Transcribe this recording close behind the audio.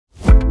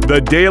The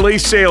Daily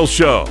Sales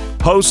Show,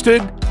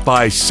 hosted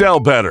by Sell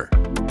Better.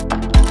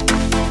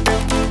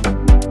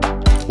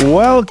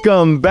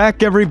 Welcome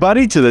back,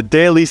 everybody, to the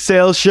Daily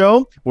Sales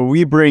Show, where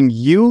we bring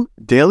you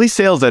daily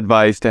sales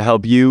advice to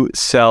help you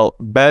sell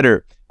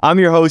better. I'm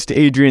your host,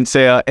 Adrian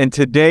Saya, and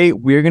today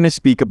we're going to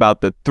speak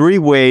about the 3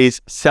 ways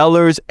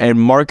sellers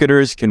and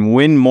marketers can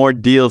win more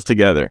deals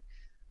together.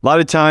 A lot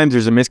of times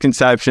there's a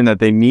misconception that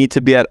they need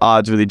to be at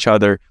odds with each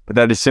other, but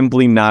that is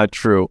simply not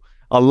true.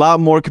 A lot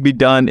more could be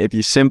done if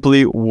you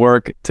simply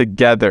work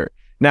together.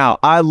 Now,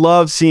 I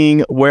love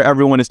seeing where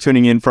everyone is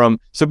tuning in from,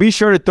 so be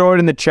sure to throw it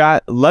in the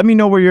chat. Let me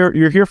know where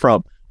you're here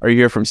from. Are you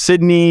here from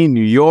Sydney, New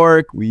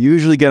York? We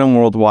usually get them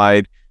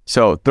worldwide,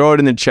 so throw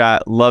it in the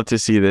chat. Love to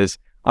see this.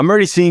 I'm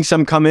already seeing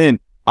some come in.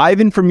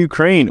 Ivan from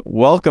Ukraine.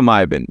 Welcome,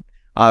 Ivan.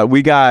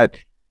 We got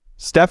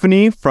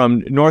Stephanie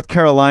from North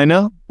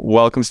Carolina.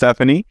 Welcome,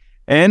 Stephanie.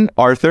 And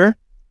Arthur,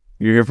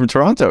 you're here from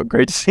Toronto.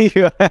 Great to see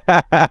you.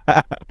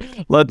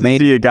 Love to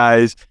see you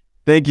guys.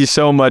 Thank you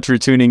so much for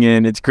tuning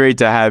in. It's great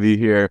to have you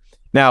here.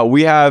 Now,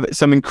 we have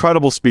some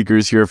incredible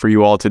speakers here for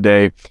you all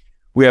today.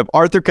 We have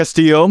Arthur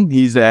Castillo.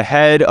 He's the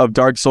head of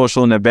dark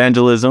social and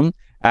evangelism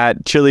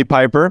at Chili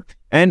Piper.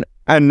 And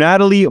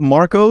Natalie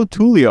Marco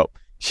Tullio.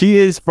 She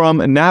is from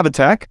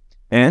Navitech,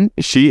 and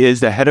she is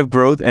the head of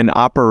growth and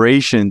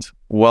operations.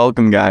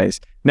 Welcome, guys.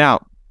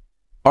 Now,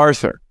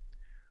 Arthur,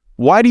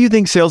 why do you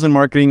think sales and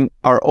marketing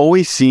are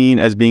always seen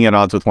as being at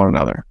odds with one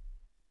another?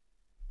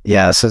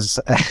 Yes,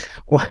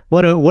 what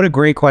a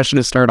great question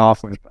to start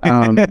off with.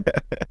 And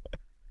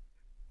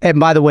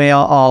by the way,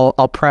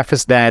 I'll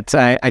preface that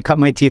I cut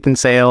my teeth in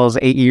sales,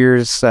 8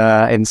 years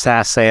in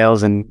SaaS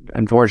sales, and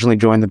unfortunately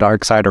joined the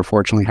dark side, or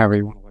fortunately, however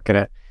you want to look at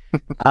it.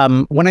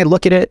 When I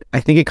look at it, I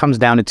think it comes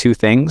down to 2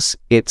 things.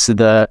 It's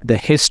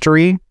the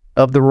history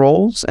of the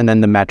roles and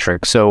then the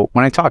metrics. So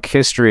when I talk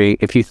history,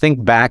 if you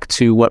think back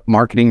to what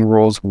marketing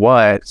roles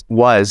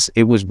was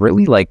it was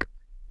really like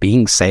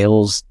being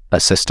sales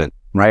assistant,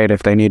 right?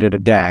 If they needed a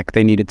deck,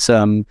 they needed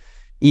some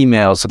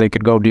emails so they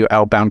could go do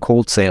outbound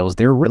cold sales.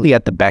 They're really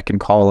at the beck and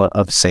call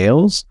of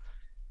sales.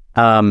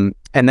 And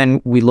then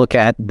we look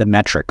at the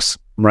metrics,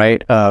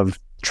 right?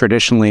 Of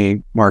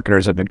traditionally,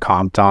 marketers have been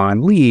comped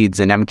on leads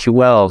and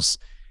MQLs,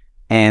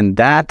 and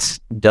that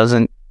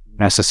doesn't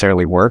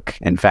necessarily work.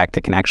 In fact,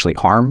 it can actually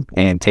harm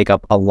and take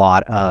up a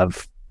lot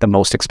of the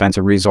most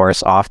expensive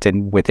resource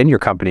often within your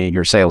company,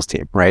 your sales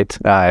team, right?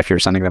 If you're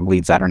sending them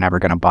leads that are never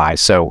going to buy.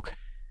 So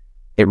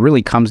it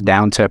really comes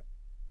down to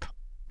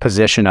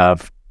position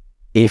of,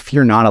 if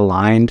you're not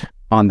aligned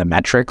on the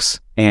metrics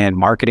and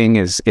marketing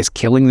is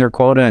killing their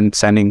quota and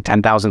sending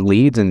 10,000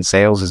 leads and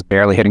sales is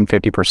barely hitting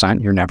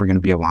 50%, you're never going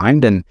to be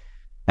aligned. And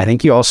I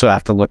think you also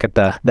have to look at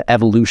the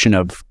evolution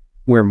of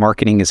where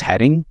marketing is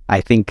heading.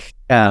 I think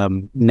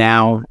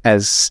now,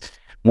 as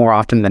more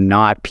often than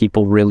not,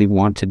 people really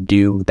want to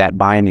do that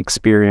buying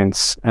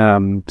experience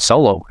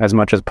solo as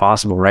much as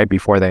possible, right?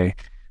 Before they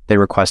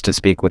request to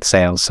speak with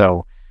sales.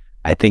 So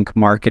I think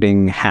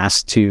marketing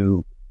has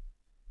to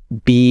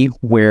be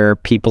where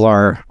people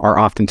are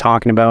often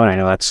talking about. I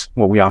know that's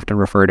what we often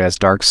refer to as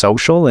dark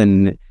social.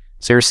 And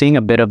so you're seeing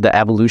a bit of the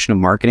evolution of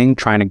marketing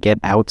trying to get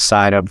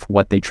outside of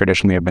what they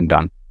traditionally have been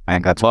done. I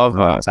think that's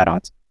at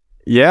odds.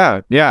 Yeah.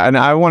 And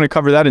I want to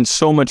cover that and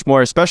so much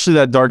more, especially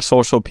that dark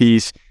social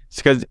piece,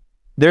 because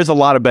there's a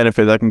lot of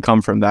benefit that can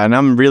come from that. And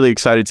I'm really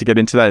excited to get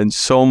into that and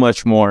so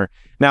much more.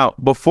 Now,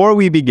 before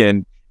we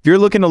begin, if you're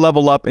looking to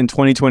level up in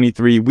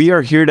 2023, we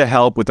are here to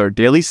help with our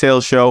daily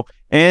sales show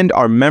and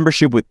our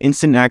membership with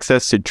instant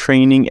access to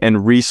training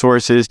and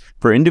resources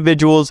for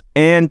individuals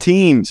and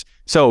teams.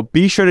 So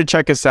be sure to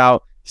check us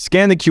out,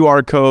 scan the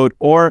QR code,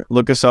 or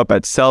look us up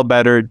at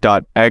sellbetter.xyz.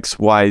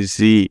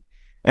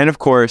 And of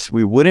course,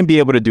 we wouldn't be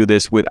able to do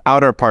this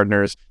without our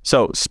partners.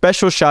 So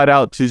special shout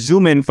out to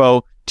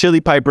ZoomInfo, Chili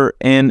Piper,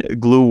 and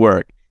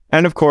Gluework.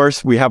 And of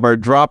course, we have our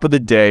drop of the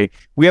day.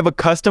 We have a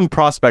custom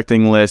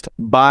prospecting list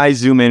by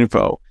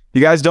ZoomInfo. If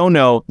you guys don't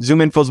know,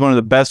 ZoomInfo is one of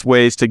the best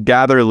ways to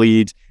gather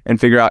leads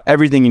and figure out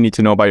everything you need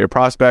to know about your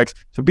prospects.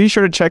 So be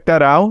sure to check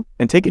that out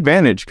and take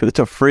advantage, because it's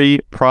a free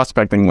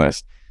prospecting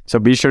list. So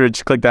be sure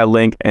to click that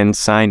link and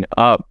sign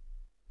up.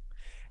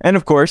 And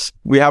of course,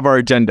 we have our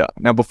agenda.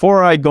 Now,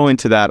 before I go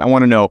into that, I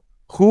want to know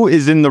who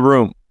is in the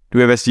room. Do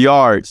we have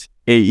SDRs,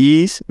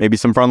 AEs, maybe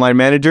some frontline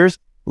managers?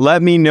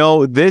 Let me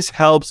know. This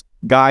helps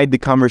guide the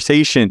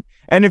conversation.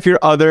 And if you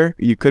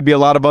could be a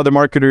lot of other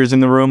marketers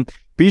in the room,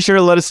 be sure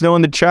to let us know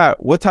in the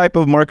chat. What type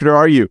of marketer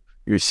are you?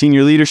 You're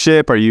senior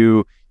leadership? Are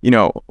you,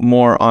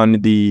 more on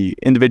the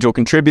individual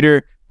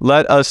contributor?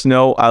 Let us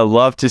know. I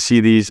love to see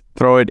these.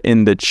 Throw it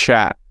in the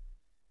chat.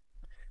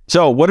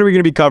 So what are we going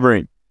to be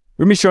covering?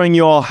 We're going to be showing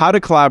you all how to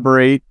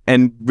collaborate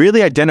and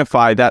really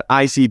identify that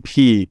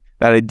ICP,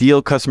 that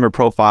ideal customer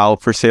profile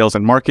for sales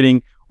and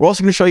marketing. We're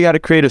also going to show you how to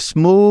create a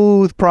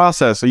smooth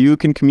process so you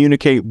can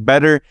communicate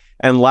better.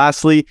 And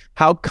lastly,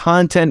 how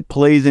content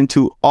plays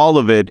into all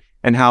of it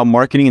and how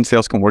marketing and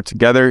sales can work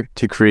together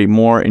to create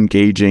more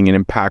engaging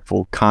and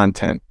impactful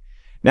content.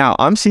 Now,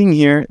 I'm seeing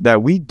here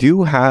that we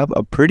do have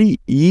a pretty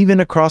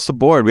even across the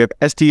board. We have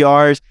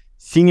SDRs,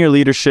 senior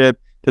leadership,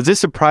 Does this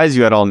surprise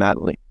you at all,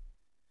 Natalie?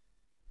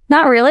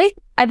 Not really.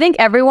 I think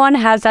everyone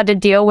has had to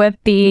deal with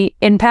the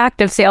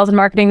impact of sales and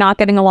marketing not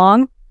getting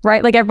along,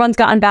 right? Like everyone's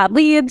gotten bad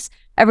leads.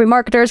 Every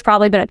marketer's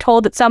probably been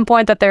told at some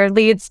point that their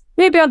leads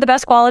maybe aren't the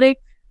best quality.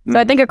 So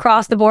I think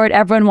across the board,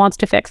 everyone wants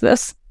to fix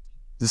this.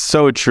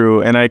 So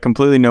true. And I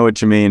completely know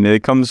what you mean. It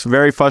becomes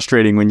very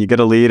frustrating when you get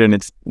a lead and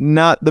it's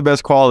not the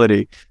best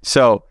quality.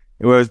 So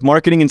if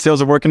marketing and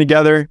sales are working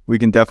together, we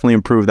can definitely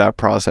improve that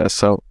process.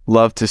 So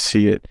love to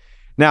see it.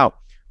 Now,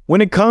 when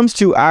it comes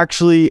to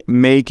actually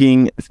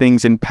making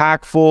things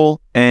impactful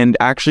and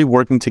actually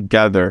working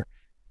together,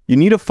 you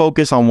need to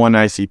focus on one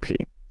ICP.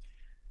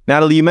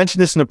 Natalie, you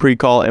mentioned this in the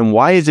pre-call, and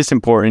why is this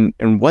important,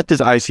 and what does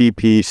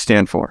ICP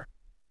stand for?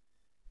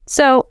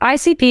 So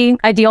ICP,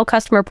 Ideal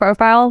Customer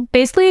Profile,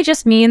 basically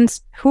just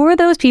means who are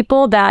those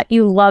people that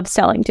you love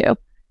selling to? And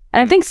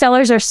I think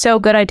sellers are so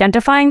good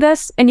identifying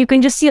this, and you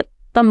can just see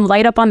them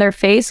light up on their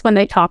face when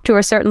they talk to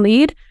a certain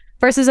lead,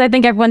 versus I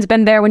think everyone's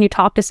been there when you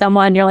talk to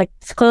someone, you're like,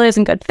 this clearly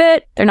isn't a good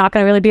fit. They're not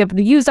going to really be able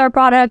to use our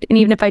product. And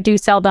even if I do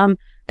sell them,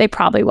 they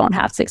probably won't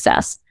have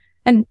success.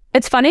 And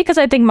it's funny because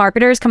I think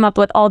marketers come up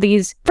with all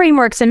these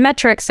frameworks and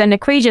metrics and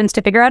equations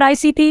to figure out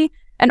ICP.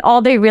 And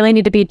all they really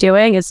need to be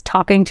doing is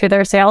talking to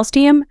their sales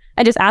team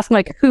and just asking,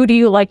 like, who do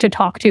you like to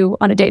talk to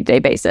on a day-to-day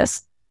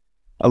basis?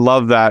 I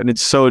love that. And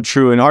it's so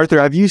true. And Arthur,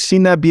 have you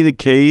seen that be the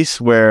case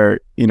where,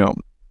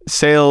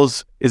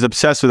 sales is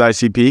obsessed with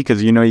ICP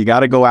because, you got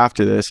to go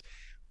after this.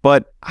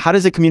 But how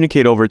does it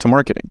communicate over to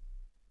marketing?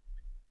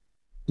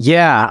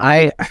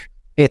 Yeah,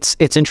 it's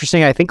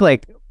interesting. I think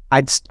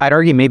I'd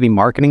argue maybe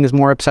marketing is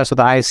more obsessed with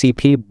the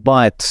ICP,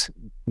 but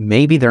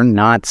maybe they're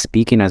not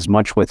speaking as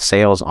much with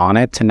sales on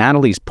it. To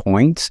Natalie's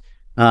point,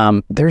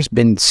 there's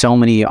been so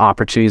many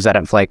opportunities that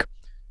have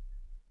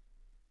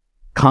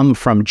come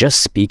from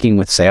just speaking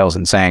with sales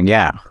and saying,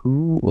 yeah,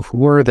 who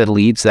are the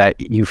leads that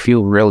you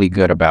feel really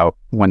good about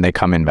when they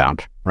come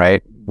inbound,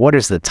 right? What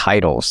is the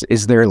titles?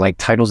 Is there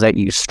titles that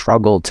you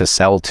struggle to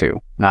sell to?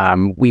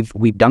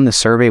 We've done the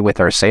survey with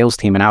our sales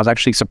team, and I was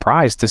actually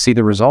surprised to see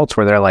the results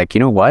where they're like, you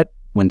know what?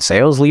 When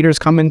sales leaders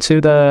come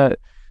into the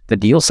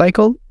deal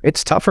cycle,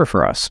 it's tougher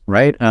for us,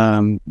 right?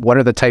 What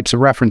are the types of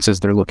references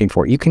they're looking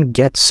for? You can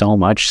get so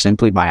much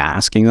simply by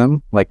asking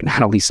them, like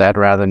Natalie said,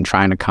 rather than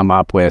trying to come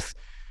up with,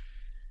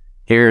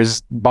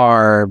 here's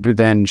Barb,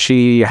 then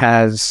she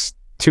has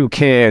 2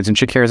 kids and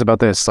she cares about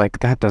this.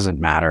 That doesn't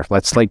matter.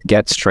 Let's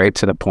get straight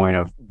to the point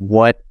of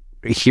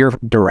hear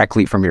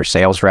directly from your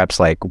sales reps,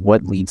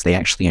 what leads they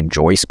actually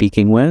enjoy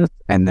speaking with,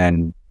 and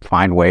then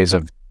find ways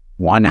of,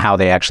 one, how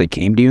they actually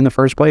came to you in the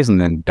first place, and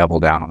then double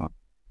down on it.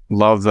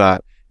 Love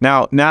that.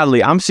 Now,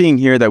 Natalie, I'm seeing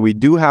here that we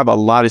do have a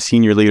lot of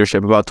senior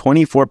leadership, about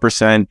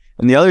 24%,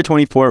 and the other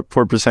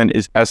 24%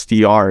 is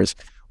SDRs.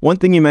 One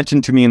thing you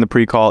mentioned to me in the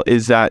pre-call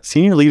is that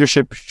senior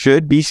leadership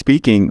should be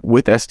speaking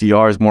with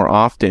SDRs more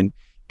often.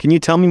 Can you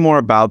tell me more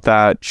about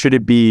that? Should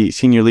it be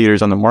senior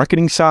leaders on the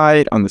marketing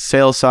side, on the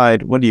sales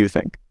side? What do you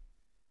think?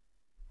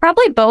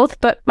 Probably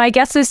both, but my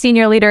guess is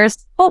senior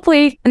leaders,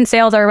 hopefully in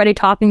sales, are already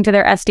talking to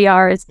their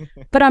SDRs.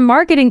 But on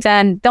marketing's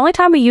end, the only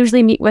time we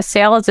usually meet with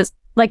sales is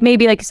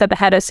maybe like you said, the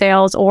head of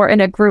sales or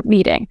in a group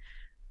meeting.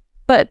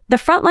 But the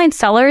frontline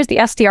sellers, the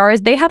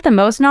SDRs, they have the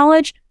most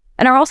knowledge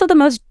and are also the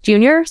most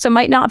junior, so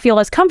might not feel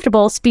as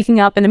comfortable speaking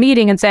up in a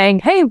meeting and saying,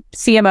 hey,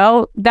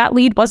 CMO, that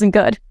lead wasn't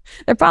good.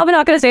 They're probably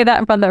not going to say that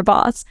in front of their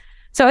boss.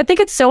 So I think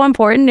it's so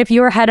important, if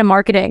you're head of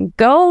marketing,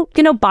 go,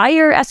 buy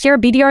your SDR,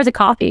 BDRs a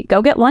coffee,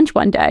 go get lunch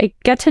one day,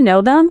 get to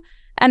know them,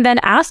 and then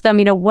ask them,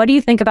 what do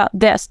you think about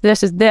this?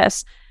 This is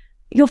this.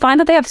 You'll find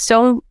that they have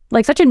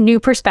such a new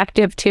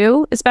perspective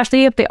too,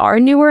 especially if they are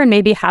newer and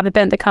maybe haven't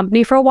been at the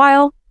company for a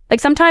while.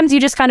 Sometimes you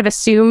just kind of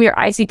assume your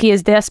ICP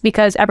is this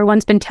because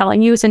everyone's been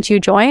telling you since you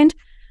joined.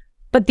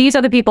 But these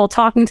are the people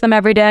talking to them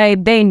every day.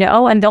 They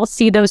know, and they'll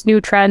see those new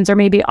trends or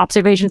maybe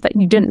observations that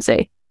you didn't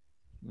see.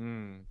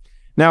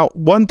 Now,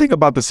 one thing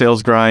about the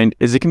sales grind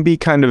is it can be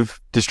kind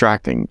of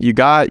distracting. You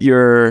got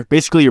your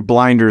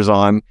blinders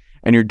on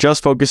and you're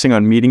just focusing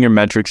on meeting your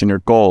metrics and your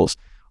goals.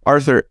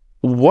 Arthur,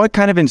 what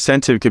kind of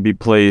incentive could be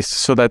placed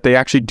so that they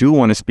actually do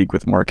want to speak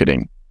with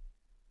marketing?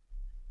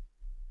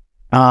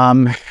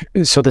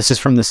 So this is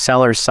from the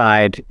seller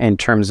side in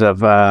terms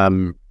of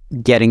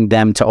getting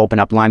them to open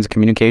up lines of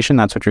communication.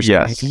 That's what you're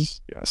saying?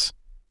 Yes.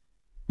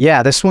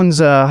 Yeah, this one's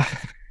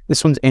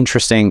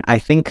interesting. I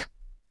think,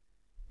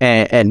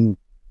 and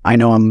I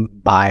know I'm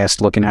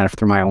biased looking at it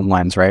through my own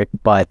lens, right?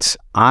 But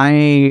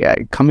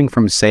coming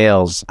from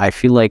sales, I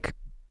feel like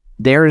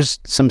there's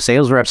some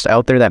sales reps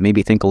out there that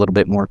maybe think a little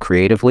bit more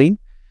creatively.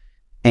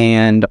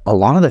 And a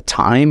lot of the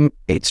time,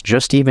 it's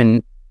just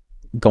even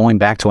going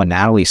back to what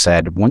Natalie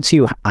said, once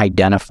you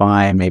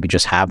identify and maybe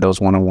just have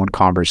those one-on-one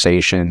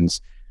conversations,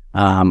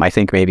 I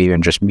think maybe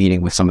even just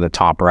meeting with some of the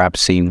top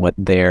reps, seeing what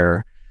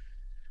their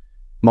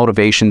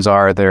motivations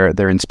are,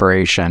 their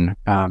inspiration,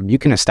 you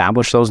can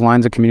establish those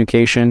lines of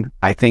communication.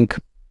 I think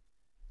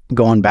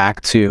going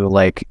back to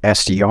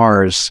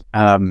SDRs,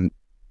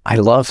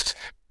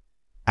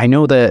 I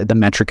know the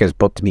metric is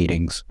booked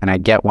meetings, and I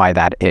get why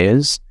that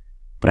is,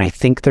 But I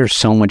think there's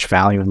so much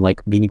value in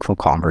like meaningful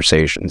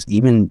conversations,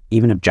 even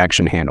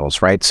objection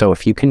handles, right? So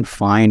if you can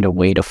find a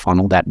way to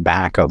funnel that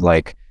back of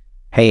like,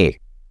 hey,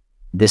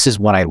 this is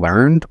what I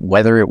learned,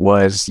 whether it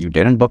was you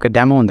didn't book a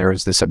demo and there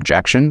was this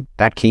objection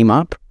that came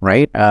up,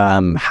 right?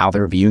 How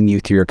they're viewing you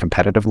through your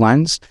competitive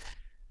lens.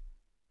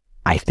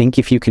 I think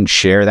if you can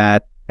share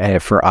that,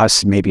 for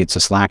us, maybe it's a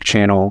Slack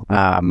channel.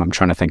 I'm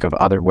trying to think of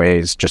other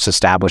ways, just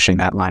establishing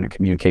that line of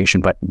communication,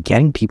 but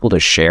getting people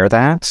to share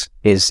that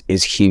is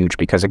huge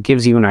because it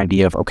gives you an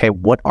idea of, okay,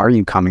 what are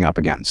you coming up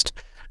against?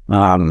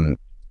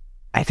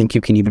 I think you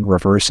can even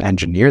reverse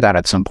engineer that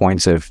at some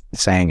points of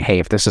saying, hey,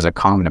 if this is a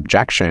common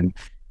objection,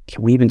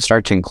 can we even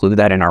start to include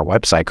that in our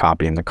website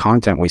copy and the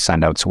content we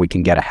send out so we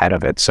can get ahead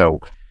of it?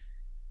 So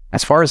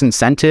as far as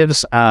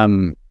incentives,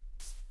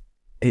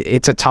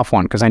 it's a tough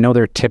one because I know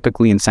they're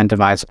typically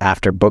incentivized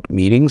after booked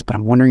meetings, but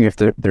I'm wondering if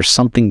there's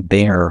something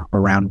there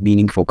around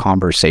meaningful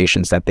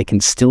conversations that they can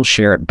still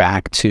share it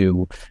back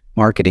to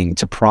marketing,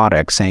 to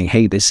product, saying,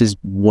 hey, this is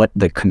what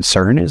the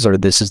concern is, or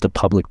this is the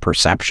public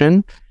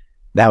perception.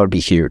 That would be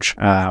huge.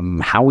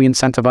 How we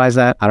incentivize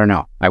that, I don't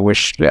know. I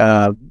wish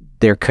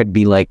there could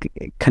be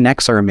like,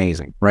 connects are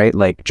amazing, right?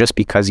 Like just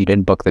because you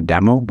didn't book the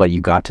demo, but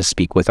you got to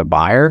speak with a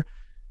buyer,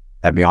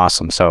 that'd be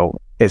awesome. So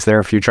is there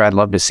a future I'd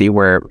love to see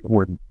where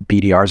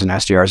BDRs and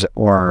SDRs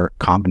are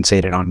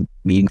compensated on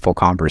meaningful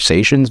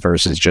conversations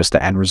versus just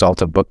the end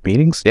result of booked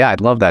meetings? Yeah,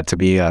 I'd love that to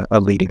be a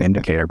leading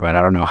indicator, but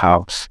I don't know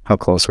how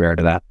close we are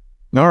to that.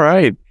 All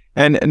right.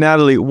 And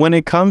Natalie, when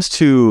it comes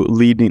to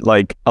leading,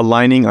 like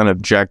aligning on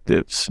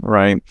objectives,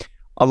 right?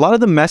 A lot of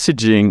the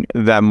messaging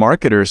that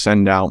marketers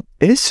send out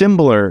is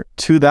similar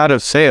to that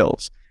of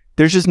sales.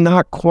 There's just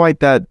not quite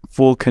that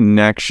full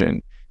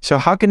connection. So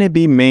how can it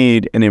be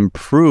made and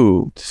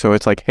improved? So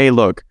it's like, hey,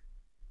 look,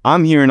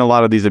 I'm hearing a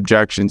lot of these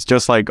objections,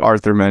 just like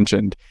Arthur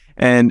mentioned,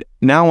 and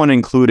now I want to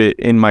include it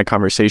in my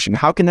conversation.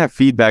 How can that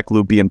feedback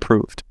loop be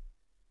improved?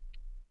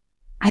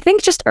 I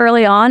think just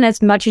early on,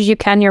 as much as you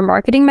can, your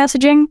marketing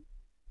messaging,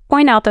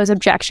 point out those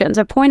objections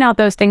or point out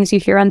those things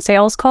you hear on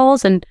sales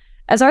calls. And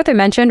as Arthur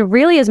mentioned,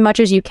 really as much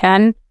as you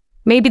can,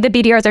 maybe the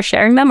BDRs are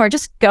sharing them, or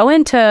just go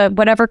into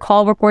whatever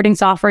call recording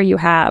software you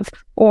have.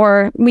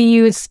 Or we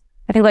use,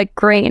 I think, like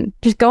Grain.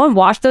 Just go and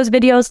watch those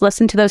videos,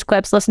 listen to those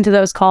clips, listen to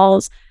those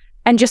calls,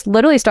 and just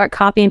literally start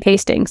copy and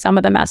pasting some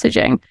of the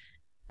messaging.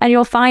 And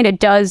you'll find it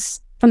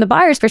does, from the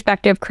buyer's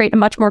perspective, create a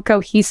much more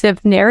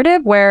cohesive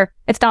narrative where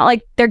it's not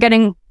like they're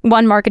getting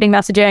one marketing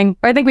messaging,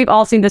 or I think we've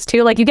all seen this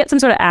too, like you get some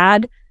sort of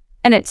ad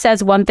and it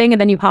says one thing and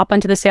then you hop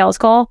onto the sales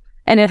call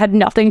and it had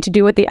nothing to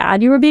do with the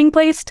ad you were being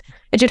placed.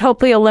 It should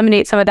hopefully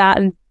eliminate some of that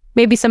and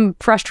maybe some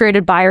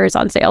frustrated buyers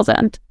on sales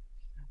end.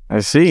 I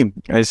see.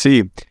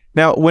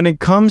 Now, when it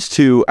comes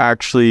to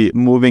actually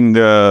moving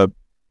the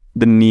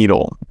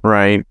needle,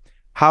 right?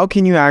 How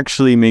can you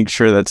actually make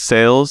sure that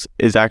sales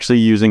is actually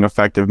using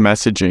effective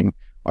messaging?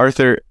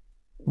 Arthur,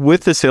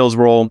 with the sales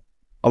role,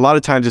 a lot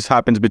of times this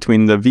happens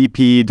between the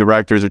VP,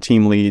 directors, or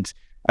team leads.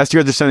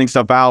 SDRs are sending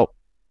stuff out.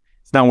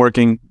 It's not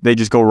working. They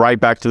just go right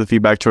back to the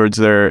feedback towards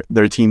their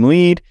team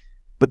lead,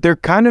 but they're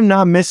kind of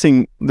not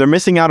missing. They're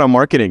missing out on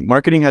marketing.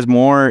 Marketing has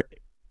more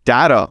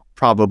data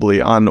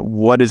probably on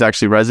what is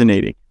actually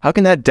resonating. How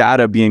can that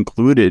data be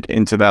included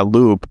into that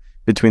loop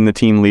between the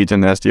team leads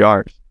and the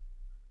SDRs?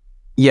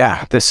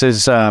 Yeah, this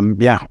is,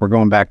 we're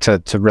going back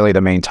to really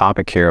the main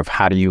topic here of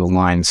how do you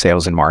align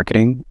sales and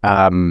marketing.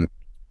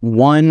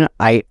 One,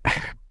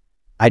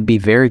 I'd be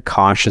very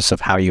cautious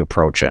of how you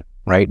approach it,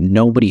 right?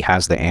 Nobody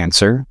has the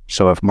answer.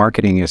 So if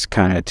marketing is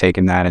kind of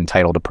taking that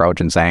entitled approach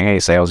and saying, hey,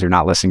 sales, you're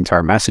not listening to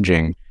our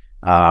messaging,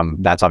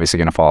 that's obviously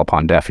going to fall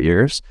upon deaf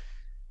ears.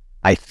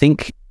 I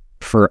think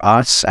for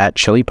us at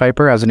Chili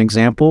Piper, as an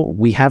example,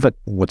 we have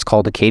what's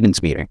called a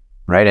cadence meeting,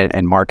 right?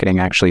 And marketing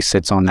actually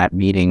sits on that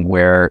meeting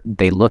where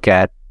they look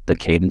at the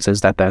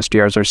cadences that the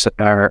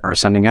SDRs are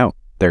sending out.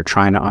 They're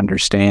trying to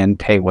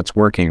understand, hey, what's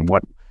working,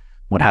 what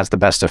has the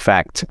best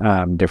effect,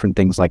 different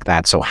things like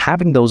that. So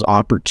having those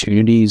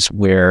opportunities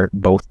where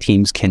both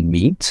teams can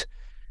meet.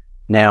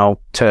 Now,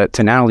 to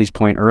Natalie's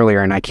point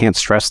earlier, and I can't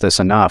stress this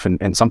enough,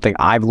 and something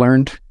I've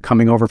learned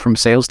coming over from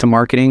sales to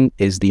marketing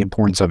is the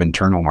importance of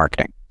internal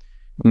marketing.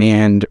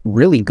 And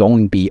really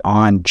going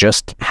beyond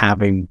just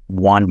having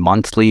one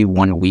monthly,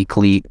 one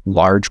weekly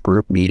large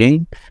group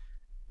meeting,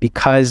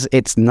 because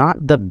it's not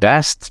the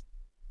best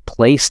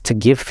place to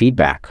give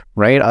feedback,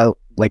 right?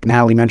 Like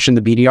Natalie mentioned,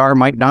 the BDR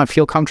might not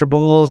feel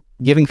comfortable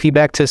giving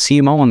feedback to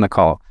CMO on the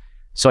call.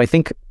 So I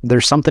think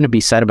there's something to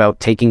be said about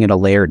taking it a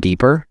layer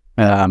deeper.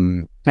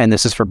 And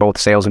this is for both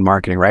sales and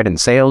marketing, right? In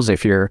sales,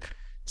 if you're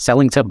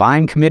selling to a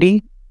buying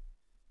committee,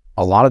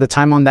 a lot of the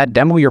time on that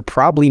demo, you're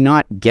probably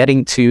not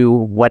getting to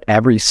what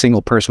every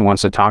single person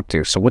wants to talk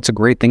to. So what's a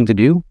great thing to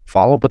do?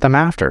 Follow up with them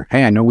after.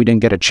 Hey, I know we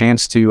didn't get a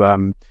chance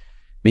to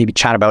maybe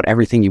chat about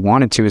everything you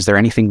wanted to. Is there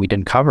anything we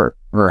didn't cover?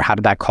 Or how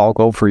did that call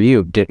go for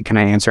you? Can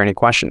I answer any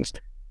questions?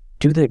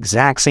 Do the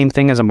exact same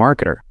thing as a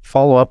marketer.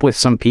 Follow up with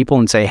some people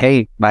and say,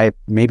 hey, I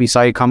maybe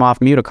saw you come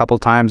off mute a couple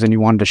of times and you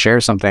wanted to share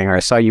something, or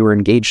I saw you were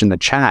engaged in the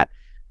chat.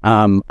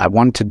 I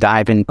wanted to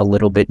dive in a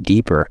little bit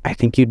deeper. I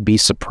think you'd be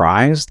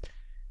surprised.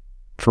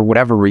 For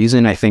whatever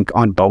reason, I think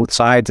on both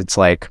sides, it's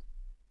like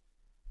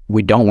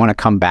we don't want to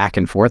come back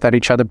and forth at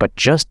each other, but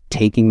just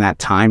taking that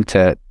time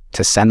to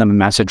send them a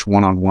message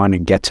one-on-one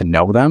and get to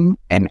know them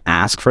and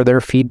ask for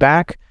their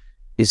feedback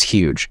is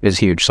huge.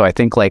 So I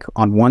think like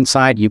on one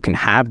side, you can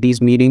have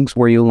these meetings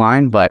where you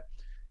align, but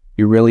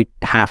you really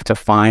have to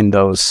find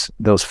those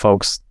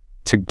folks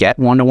to get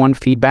one-to-one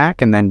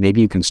feedback. And then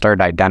maybe you can start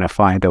to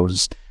identify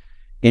those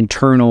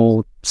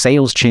internal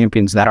sales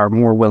champions that are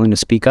more willing to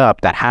speak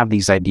up, that have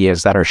these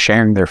ideas, that are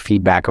sharing their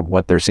feedback of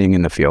what they're seeing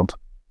in the field.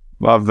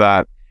 Love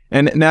that.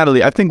 And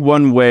Natalie, I think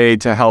one way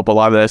to help a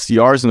lot of the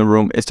SDRs in the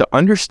room is to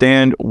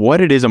understand what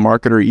it is a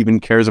marketer even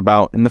cares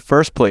about in the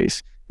first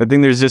place. I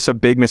think there's just a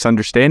big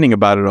misunderstanding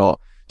about it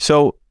all.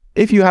 So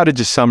if you had to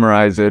just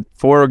summarize it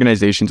for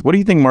organizations, what do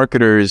you think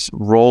marketers'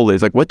 role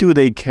is? Like, what do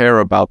they care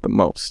about the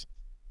most?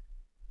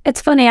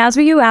 It's funny, as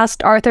you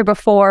asked Arthur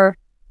before,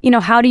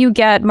 how do you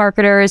get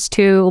marketers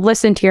to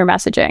listen to your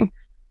messaging?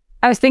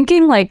 I was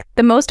thinking like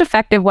the most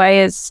effective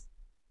way is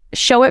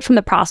show it from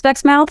the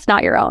prospect's mouth,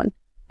 not your own.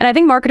 And I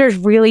think marketers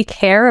really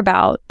care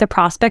about the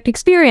prospect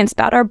experience,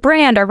 about our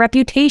brand, our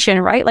reputation,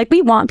 right? Like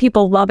we want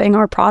people loving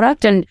our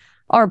product and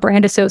our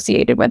brand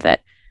associated with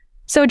it.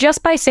 So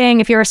just by saying,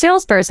 if you're a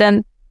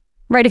salesperson,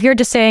 right, if you're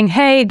just saying,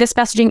 hey, this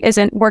messaging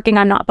isn't working,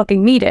 I'm not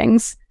booking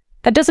meetings,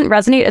 that doesn't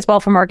resonate as well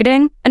for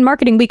marketing. And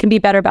marketing, we can be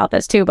better about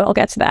this too, but I'll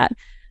get to that.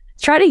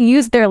 Try to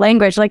use their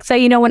language, like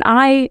say, when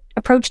I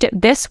approached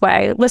it this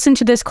way, listen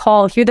to this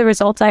call, hear the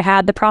results I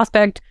had, the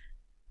prospect,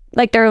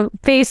 like their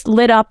face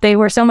lit up, they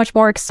were so much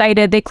more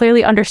excited, they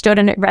clearly understood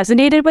and it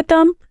resonated with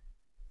them.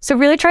 So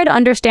really try to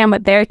understand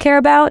what they care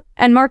about,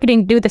 and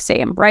marketing do the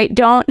same, right?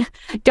 Don't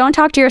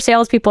talk to your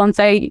salespeople and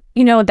say,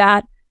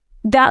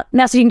 that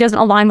messaging doesn't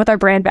align with our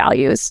brand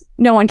values.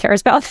 No one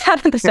cares about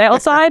that on the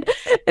sales side.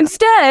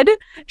 Instead,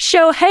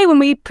 show, hey, when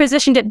we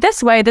positioned it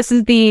this way,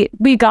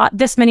 we got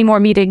this many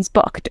more meetings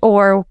booked,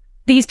 or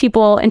these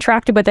people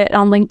interacted with it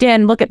on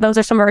LinkedIn. Look at those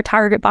are some of our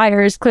target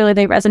buyers. Clearly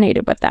they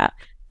resonated with that.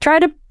 Try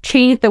to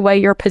change the way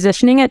you're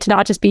positioning it to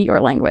not just be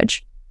your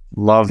language.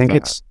 I think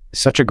it's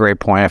such a great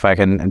point if I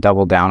can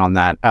double down on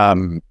that.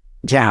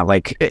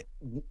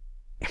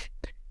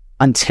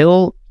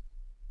 Until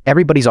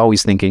everybody's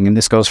always thinking, and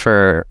this goes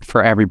for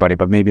everybody,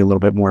 but maybe a little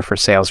bit more for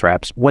sales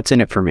reps, what's in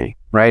it for me,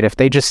 right? If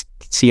they just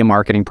see a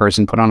marketing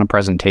person put on a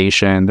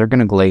presentation, they're going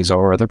to glaze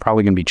over. They're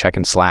probably going to be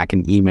checking Slack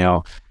and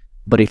email.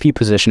 But if you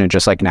position it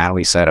just like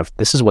Natalie said, if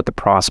this is what the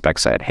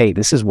prospect said, hey,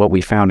 this is what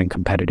we found in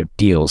competitive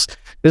deals.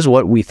 This is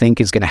what we think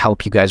is going to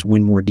help you guys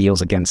win more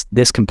deals against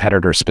this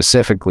competitor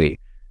specifically.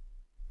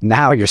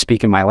 Now you're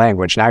speaking my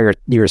language. Now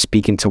you're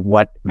speaking to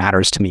what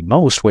matters to me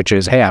most, which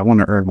is, hey, I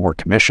want to earn more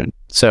commission.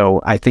 So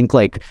I think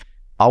like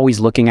always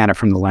looking at it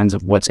from the lens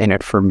of what's in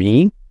it for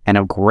me. And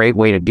a great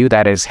way to do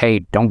that is, hey,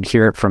 don't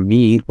hear it from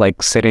me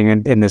like sitting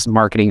in this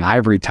marketing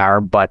ivory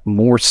tower, but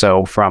more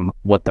so from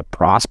what the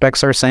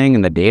prospects are saying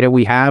and the data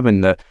we have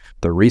and the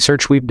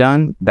research we've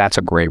done. That's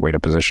a great way to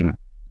position it.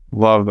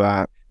 Love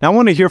that. Now I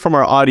want to hear from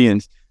our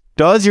audience.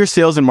 Does your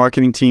sales and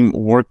marketing team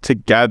work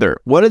together?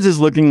 What is this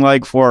looking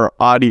like for our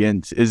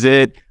audience? Is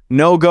it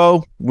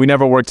no-go? We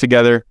never work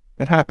together.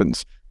 It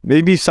happens.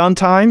 Maybe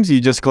sometimes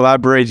you just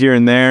collaborate here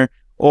and there,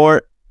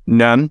 or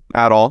none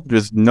at all,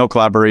 just no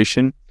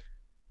collaboration.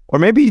 Or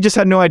maybe you just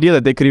had no idea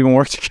that they could even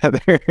work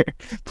together.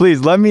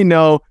 Please let me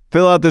know.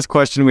 Fill out this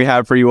question we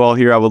have for you all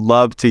here. I would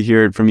love to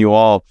hear it from you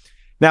all.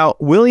 Now,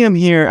 William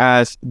here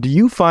asks, do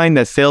you find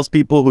that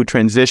salespeople who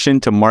transition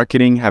to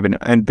marketing have an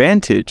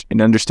advantage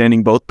in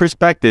understanding both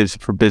perspectives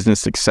for business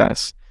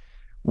success?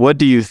 What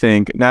do you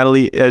think?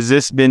 Natalie, has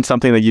this been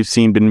something that you've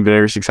seen been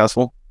very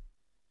successful?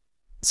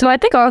 So I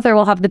think Arthur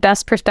will have the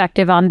best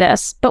perspective on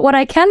this. But what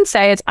I can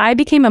say is I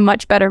became a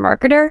much better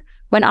marketer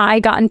when I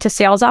got into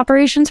sales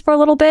operations for a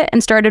little bit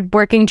and started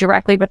working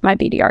directly with my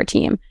BDR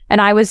team. And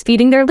I was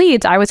feeding their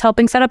leads. I was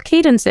helping set up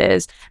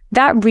cadences.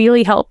 That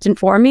really helped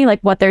inform me like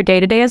what their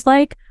day-to-day is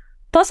like.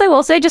 Plus, I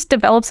will say just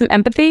develop some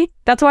empathy.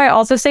 That's why I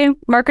also say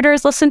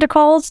marketers listen to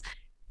calls.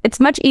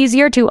 It's much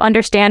easier to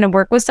understand and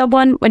work with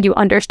someone when you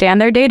understand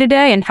their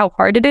day-to-day and how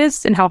hard it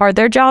is and how hard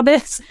their job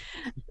is.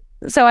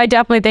 So I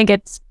definitely think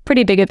it's a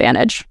pretty big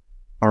advantage.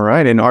 All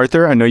right. And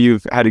Arthur, I know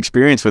you've had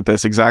experience with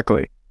this.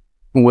 Exactly.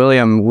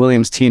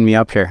 William's teeing me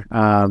up here.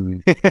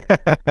 I'm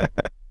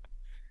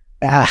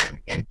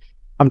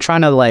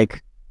trying to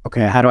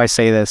okay, how do I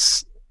say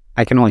this?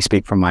 I can only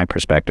speak from my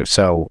perspective.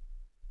 So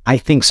I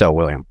think so,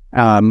 William.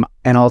 And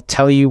I'll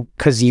tell you,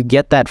 because you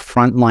get that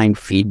frontline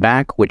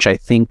feedback, which I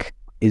think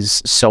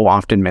is so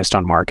often missed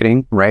on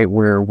marketing, right?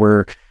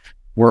 We're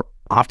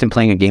often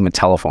playing a game of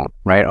telephone,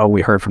 right? Oh,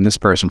 we heard from this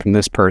person,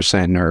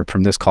 or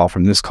from this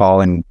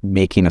call, and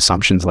making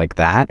assumptions like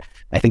that.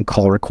 I think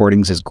call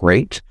recordings is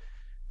great.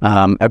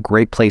 A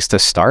great place to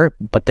start,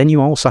 but then you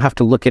also have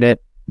to look at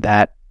it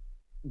that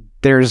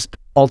there's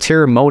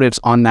ulterior motives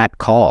on that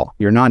call.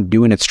 You're not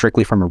doing it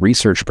strictly from a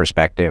research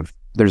perspective.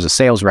 There's a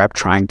sales rep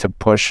trying to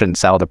push and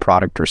sell the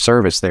product or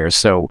service there.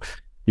 So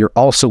you're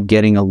also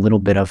getting a little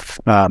bit of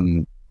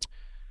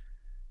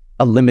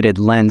a limited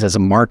lens as a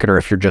marketer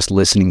if you're just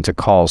listening to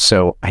calls.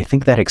 So I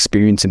think that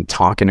experience in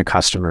talking to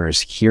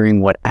customers,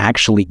 hearing what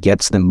actually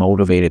gets them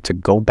motivated to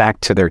go back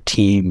to their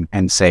team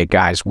and say,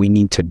 guys, we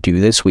need to do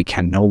this. We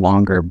can no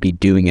longer be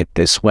doing it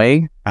this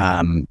way.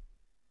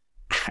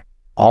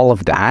 All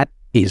of that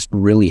is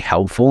really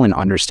helpful in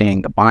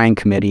understanding the buying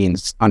committee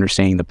and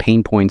understanding the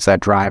pain points that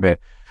drive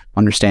it,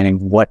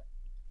 understanding what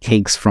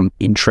takes from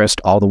interest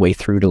all the way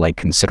through to like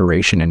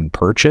consideration and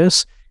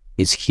purchase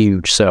is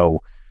huge.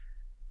 So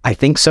I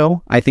think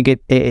so. I think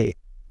it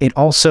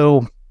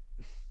also,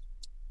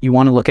 you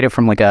want to look at it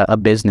from like a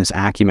business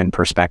acumen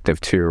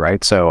perspective too,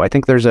 right? So I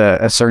think there's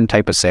a certain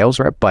type of sales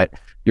rep, but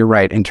you're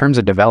right. In terms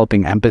of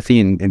developing empathy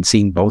and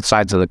seeing both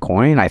sides of the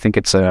coin, I think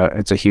it's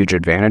a huge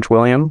advantage,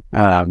 William,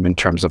 in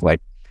terms of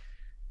like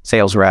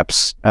sales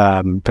reps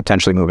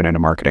potentially moving into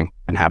marketing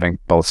and having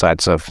both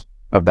sides of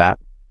that.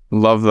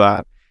 Love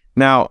that.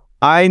 Now,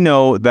 I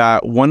know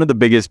that one of the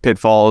biggest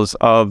pitfalls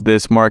of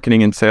this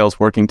marketing and sales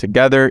working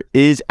together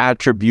is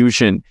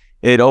attribution.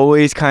 It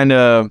always kind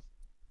of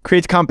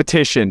creates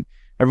competition.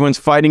 Everyone's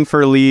fighting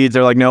for leads.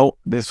 They're like, no,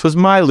 this was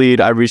my lead.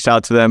 I reached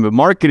out to them. But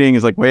marketing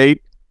is like,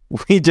 wait,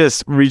 we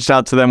just reached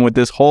out to them with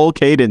this whole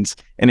cadence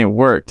and it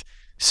worked.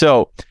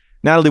 So,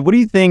 Natalie, what do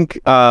you think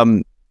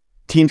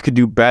teams could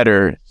do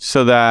better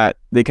so that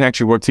they can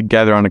actually work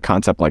together on a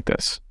concept like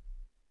this?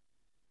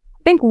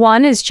 I think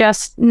one is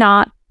just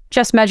not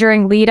just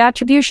measuring lead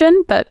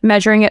attribution, but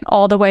measuring it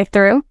all the way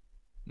through.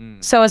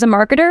 So as a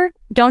marketer,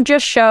 don't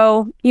just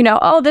show,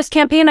 oh, this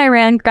campaign I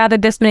ran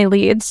gathered this many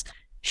leads.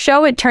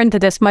 Show it turned to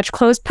this much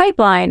closed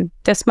pipeline,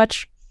 this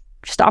much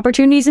just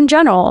opportunities in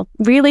general.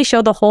 Really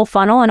show the whole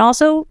funnel and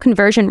also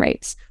conversion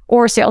rates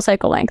or sales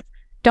cycle length.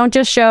 Don't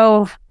just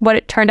show what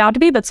it turned out to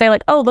be, but say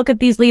like, oh, look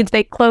at these leads.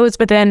 They closed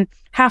within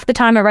half the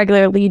time a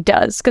regular lead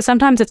does. Because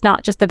sometimes it's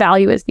not just the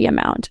value is the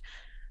amount.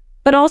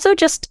 But also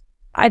just,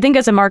 I think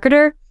as a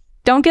marketer,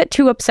 don't get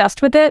too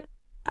obsessed with it.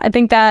 I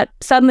think that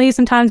suddenly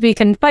sometimes we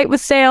can fight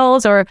with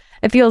sales, or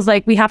it feels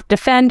like we have to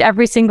defend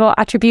every single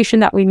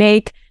attribution that we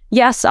make.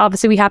 Yes,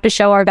 obviously we have to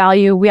show our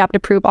value. We have to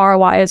prove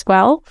ROI as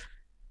well.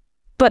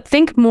 But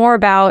think more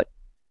about,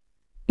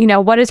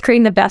 what is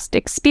creating the best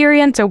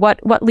experience, or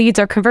what leads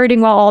are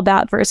converting well, all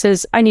that,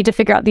 versus I need to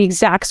figure out the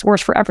exact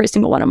source for every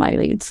single one of my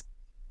leads.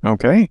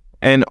 Okay.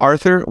 And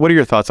Arthur, what are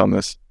your thoughts on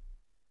this?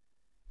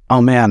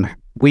 Oh man,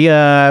 we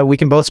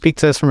can both speak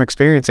to this from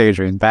experience,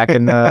 Adrian, back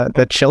in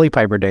the Chili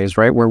Piper days,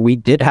 right? Where we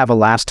did have a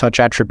last touch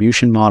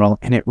attribution model,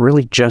 and it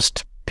really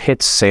just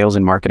pits sales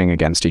and marketing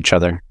against each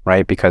other,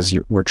 right? Because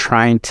we're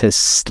trying to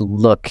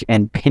look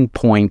and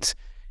pinpoint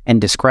and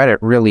discredit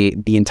really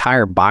the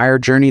entire buyer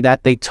journey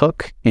that they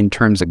took in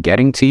terms of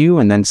getting to you,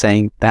 and then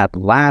saying that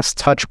last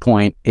touch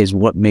point is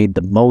what made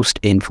the most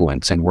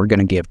influence. And we're going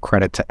to give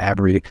credit to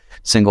every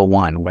single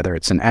one, whether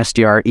it's an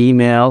SDR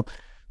email,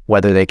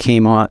 whether they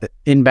came on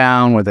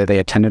inbound, whether they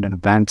attended an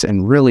event.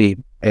 And really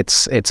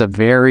it's a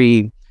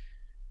very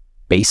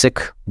basic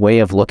way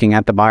of looking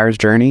at the buyer's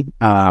journey.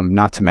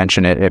 Not to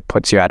mention it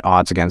puts you at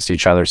odds against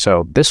each other.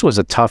 So this was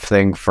a tough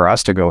thing for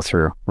us to go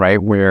through,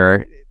 right?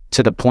 Where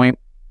to the point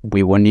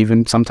we wouldn't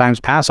even sometimes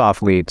pass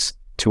off leads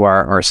to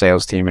our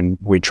sales team, and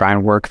we try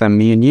and work them,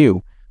 me and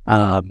you.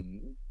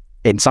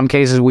 In some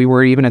cases, we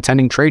were even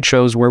attending trade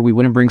shows where we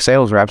wouldn't bring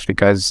sales reps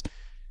because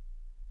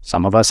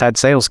some of us had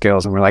sales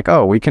skills and we're like,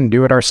 oh, we can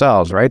do it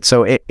ourselves, right?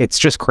 So it's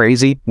just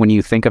crazy when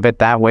you think of it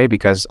that way,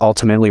 because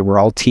ultimately we're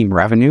all team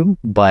revenue,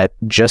 but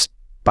just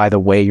by the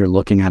way you're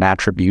looking at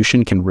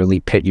attribution can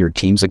really pit your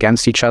teams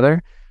against each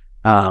other.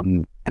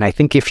 And I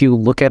think if you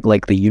look at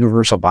like the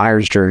universal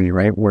buyer's journey,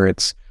 right, where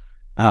it's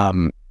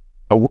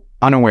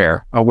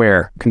unaware,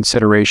 aware,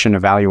 consideration,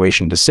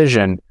 evaluation,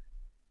 decision,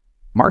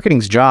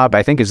 marketing's job,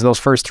 I think, is those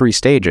first three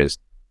stages,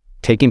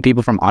 taking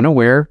people from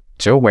unaware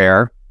to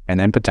aware, and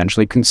then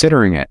potentially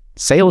considering it.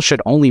 Sales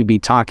should only be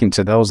talking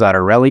to those that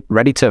are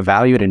ready to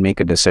evaluate and make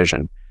a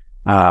decision.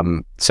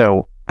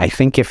 So I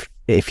think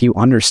if you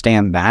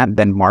understand that,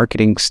 then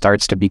marketing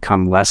starts to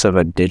become less of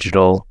a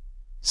digital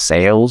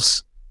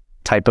sales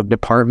type of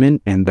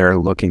department, and they're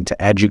looking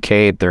to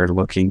educate, they're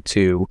looking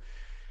to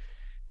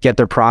get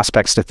their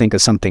prospects to think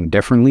of something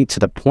differently, to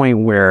the point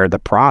where the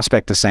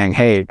prospect is saying,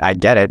 hey, I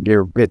get it,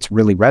 it's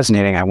really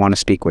resonating, I want to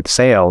speak with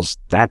sales.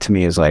 That to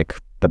me is like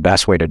the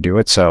best way to do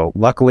it. So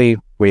luckily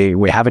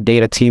we have a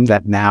data team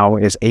that now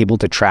is able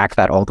to track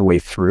that all the way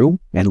through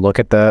and look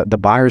at the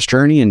buyer's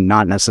journey, and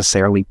not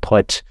necessarily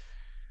put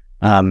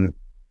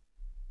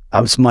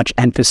as much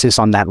emphasis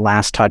on that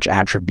last touch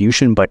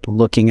attribution, but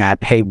looking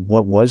at, hey,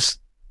 what was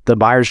the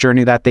buyer's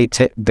journey that they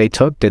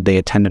took? Did they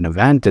attend an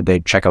event? Did they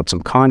check out some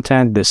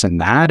content, this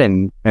and that?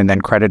 And then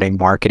crediting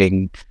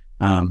marketing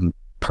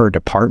per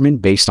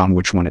department based on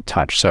which one it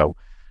touched. So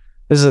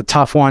this is a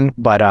tough one,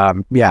 but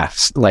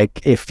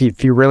like if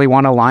you really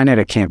want to align it,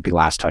 it can't be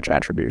last touch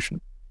attribution.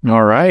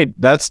 All right.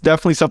 That's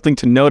definitely something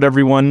to note,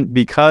 everyone,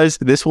 because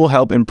this will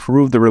help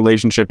improve the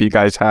relationship you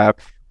guys have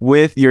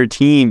with your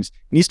teams.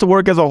 It needs to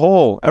work as a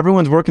whole.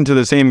 Everyone's working to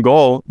the same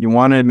goal. You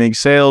want to make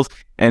sales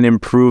and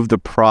improve the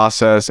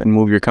process and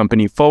move your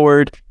company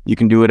forward. You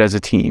can do it as a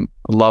team.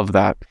 Love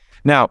that.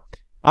 Now,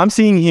 I'm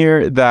seeing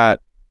here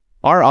that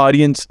our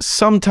audience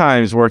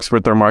sometimes works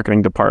with their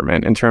marketing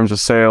department in terms of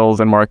sales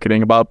and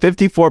marketing. About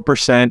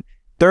 54%,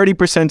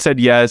 30% said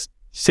yes,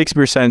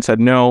 6% said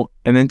no,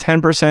 and then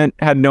 10%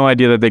 had no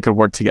idea that they could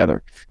work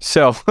together.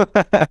 So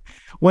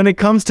when it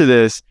comes to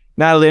this,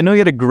 Natalie, I know you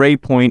had a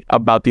great point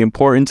about the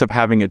importance of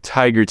having a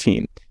tiger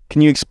team.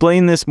 Can you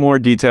explain this more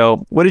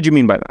detail? What did you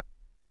mean by that?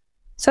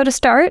 So to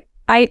start,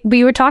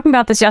 we were talking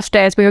about this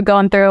yesterday as we were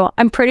going through.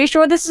 I'm pretty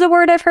sure this is a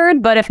word I've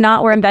heard, but if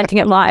not, we're inventing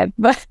it live.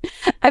 But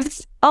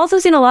I've also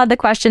seen a lot of the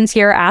questions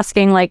here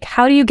asking, like,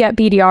 how do you get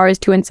BDRs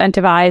to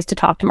incentivize to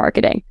talk to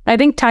marketing? I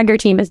think Tiger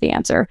Team is the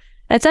answer.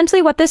 And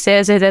essentially what this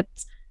is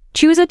it's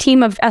choose a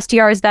team of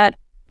SDRs that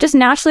just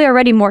naturally are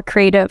already more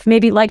creative,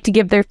 maybe like to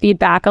give their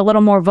feedback, a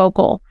little more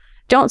vocal.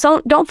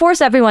 Don't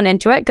force everyone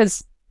into it,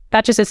 because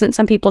that just isn't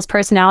some people's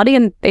personality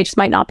and they just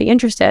might not be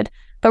interested.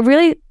 But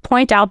really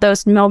point out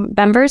those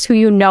members who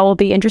you know will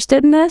be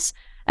interested in this,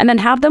 and then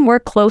have them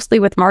work closely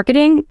with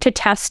marketing to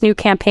test new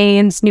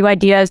campaigns, new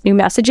ideas, new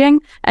messaging,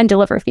 and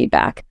deliver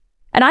feedback.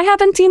 And I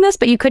haven't seen this,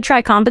 but you could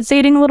try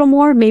compensating a little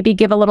more, maybe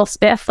give a little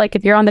spiff. Like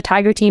if you're on the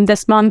Tiger Team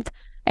this month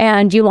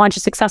and you launch a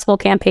successful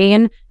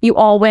campaign, you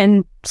all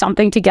win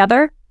something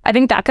together. I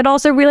think that could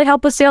also really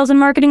help with sales and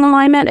marketing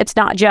alignment. It's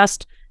not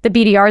just the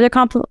BDR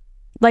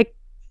that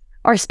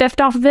are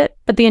spiffed off of it,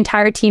 but the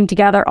entire team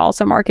together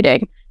also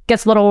marketing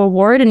gets a little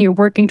reward and you're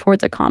working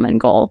towards a common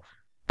goal.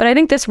 But I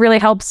think this really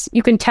helps.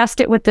 You can test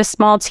it with this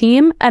small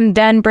team and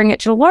then bring it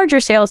to the larger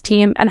sales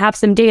team and have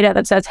some data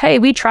that says, hey,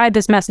 we tried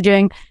this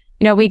messaging.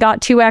 We got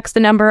 2x the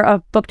number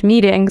of booked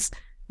meetings.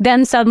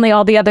 Then suddenly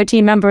all the other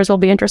team members will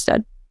be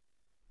interested.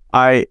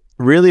 I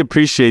really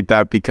appreciate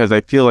that, because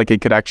I feel like it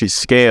could actually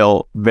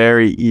scale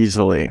very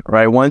easily,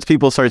 right? Once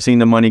people start seeing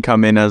the money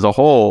come in as a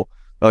whole,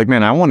 they're like,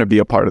 man, I want to be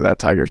a part of that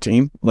Tiger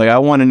Team. Like I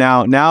want to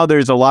now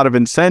there's a lot of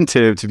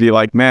incentive to be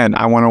like, man,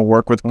 I want to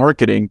work with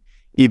marketing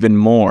even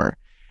more.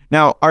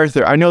 Now,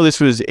 Arthur, I know this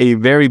was a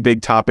very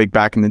big topic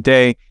back in the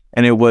day,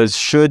 and it was,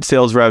 should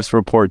sales reps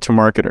report to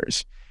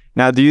marketers?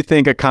 Now, do you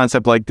think a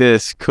concept like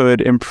this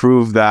could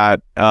improve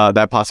that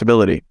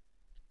possibility?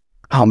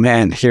 Oh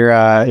man,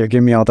 you're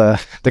giving me all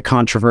the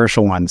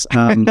controversial ones.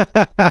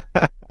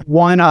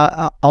 One,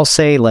 I'll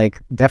say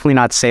definitely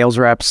not sales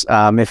reps.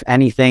 If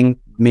anything,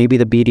 maybe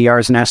the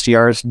BDRs and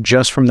SDRs,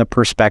 just from the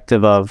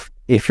perspective of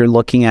if you're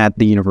looking at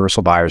the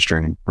universal buyer's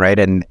journey, right?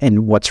 And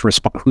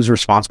who's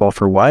responsible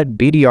for what?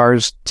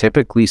 BDRs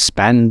typically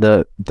spend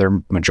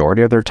their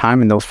majority of their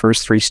time in those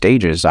first three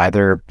stages,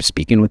 either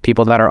speaking with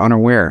people that are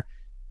unaware.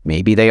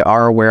 Maybe they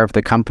are aware of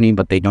the company,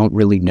 but they don't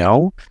really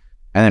know.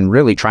 And then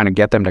really trying to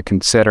get them to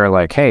consider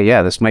like, hey,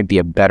 yeah, this might be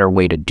a better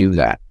way to do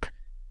that.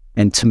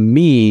 And to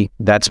me,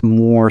 that's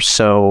more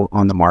so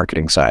on the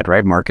marketing side,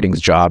 right? Marketing's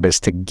job is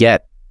to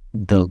get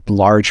the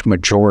large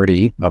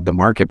majority of the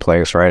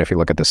marketplace, right? If you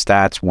look at the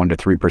stats, 1 to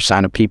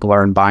 3% of people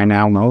are in buy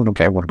now mode.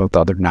 Okay, what about the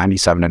other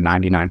 97 to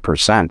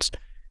 99%?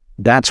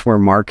 That's where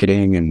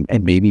marketing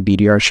and maybe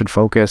BDR should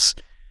focus.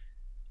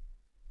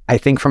 I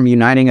think from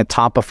uniting a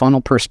top of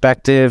funnel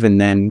perspective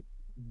and then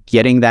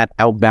getting that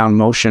outbound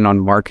motion on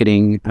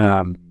marketing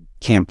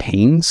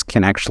campaigns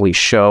can actually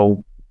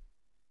show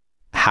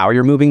how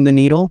you're moving the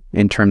needle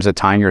in terms of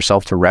tying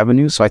yourself to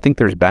revenue. So I think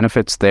there's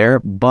benefits there,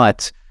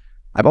 but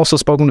I've also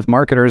spoken with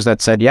marketers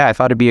that said, yeah, I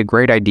thought it'd be a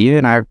great idea.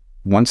 And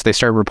once they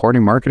started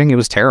reporting marketing, it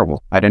was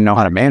terrible. I didn't know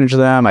how to manage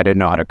them. I didn't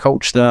know how to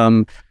coach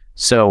them.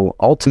 So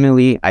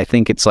ultimately, I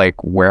think it's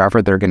like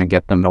wherever they're going to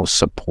get the most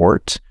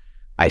support,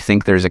 I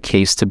think there's a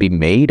case to be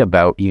made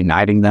about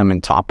uniting them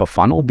in top of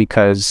funnel,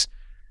 because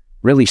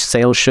really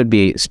sales should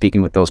be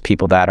speaking with those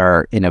people that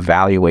are in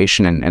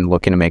evaluation and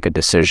looking to make a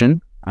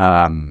decision.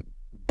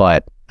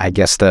 But I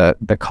guess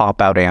the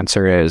cop-out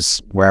answer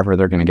is wherever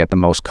they're going to get the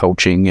most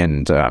coaching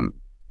and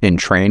in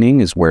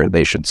training is where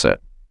they should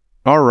sit.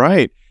 All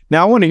right.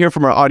 Now I want to hear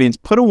from our audience.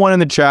 Put a 1 in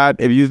the chat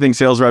if you think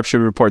sales reps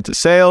should report to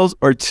sales,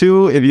 or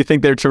 2 if you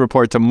think they're to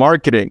report to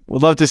marketing.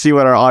 We'd love to see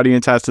what our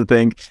audience has to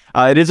think.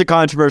 It is a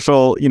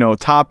controversial,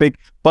 topic,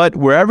 but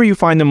wherever you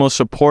find the most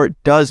support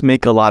does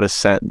make a lot of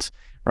sense,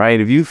 right?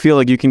 If you feel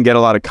like you can get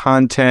a lot of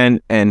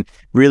content and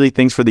really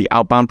things for the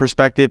outbound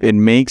perspective, it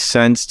makes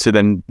sense to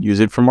then use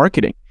it for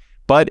marketing.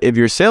 But if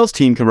your sales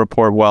team can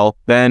report well,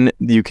 then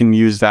you can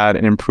use that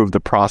and improve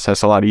the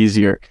process a lot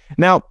easier.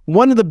 Now,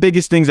 one of the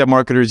biggest things that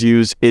marketers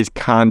use is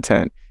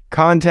content.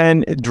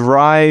 Content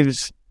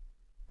drives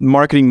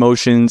marketing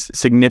motions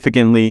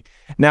significantly.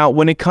 Now,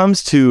 when it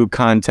comes to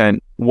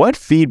content, what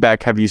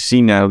feedback have you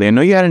seen, Natalie? I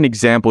know you had an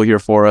example here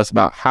for us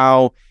about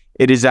how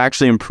it has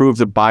actually improved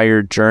the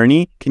buyer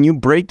journey. Can you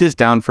break this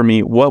down for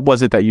me? What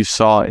was it that you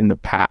saw in the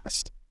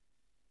past?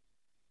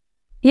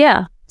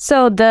 Yeah.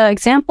 So the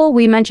example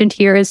we mentioned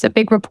here is a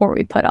big report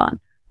we put on.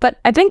 But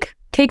I think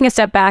taking a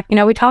step back,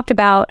 we talked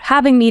about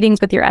having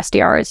meetings with your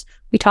SDRs.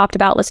 We talked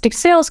about listing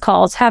sales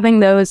calls, having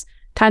those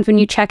times when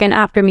you check in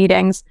after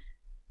meetings.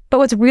 But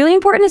what's really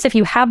important is if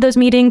you have those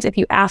meetings, if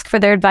you ask for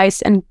their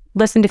advice and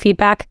listen to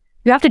feedback,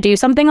 you have to do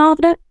something off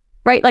of it.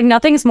 right? Like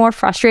nothing's more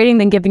frustrating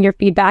than giving your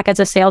feedback as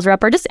a sales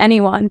rep or just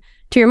anyone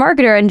to your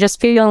marketer and just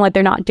feeling like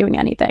they're not doing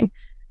anything.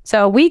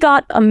 So we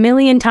got a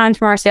million times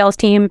from our sales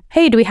team,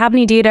 hey, do we have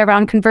any data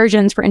around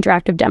conversions for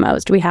interactive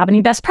demos? Do we have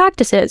any best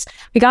practices?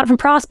 We got it from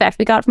prospects.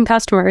 We got it from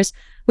customers.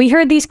 We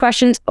heard these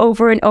questions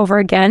over and over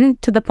again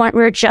to the point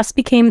where it just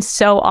became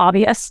so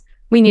obvious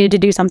we needed to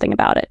do something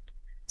about it.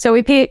 So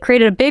we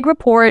created a big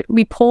report.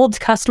 We pulled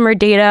customer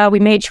data.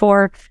 We made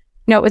sure,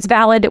 it was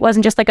valid. It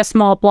wasn't just like a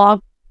small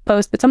blog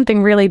post, but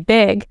something really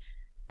big.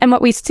 And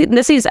what we see,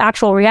 this is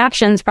actual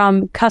reactions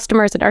from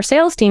customers and our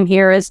sales team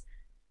here, is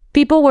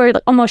people were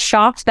almost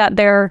shocked that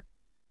their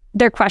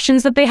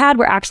questions that they had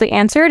were actually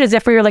answered, as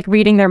if we were like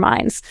reading their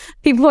minds.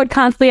 People would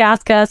constantly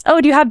ask us,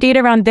 oh, do you have data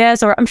around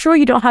this? Or I'm sure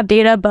you don't have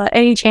data, but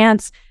any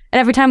chance? And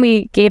every time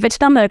we gave it to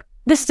them, like,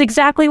 this is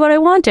exactly what I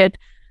wanted.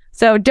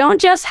 So don't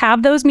just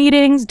have those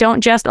meetings.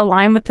 Don't just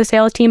align with the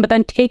sales team, but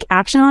then take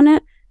action on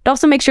it. It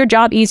also makes your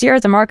job easier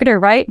as a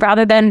marketer, right?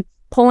 Rather than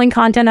pulling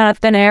content out of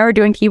thin air or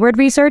doing keyword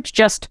research,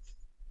 just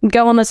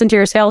go and listen to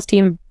your sales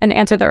team and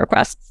answer their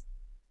requests.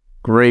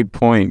 Great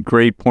point.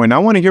 Great point. I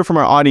want to hear from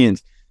our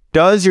audience.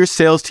 Does your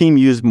sales team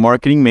use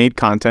marketing-made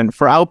content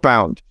for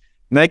outbound?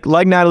 Like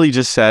Natalie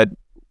just said,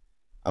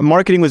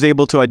 marketing was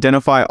able to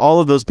identify all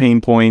of those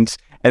pain points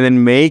and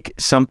then make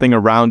something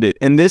around it.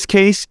 In this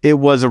case, it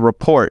was a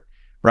report,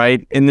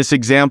 right? In this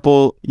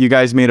example, you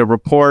guys made a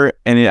report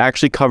and it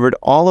actually covered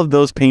all of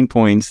those pain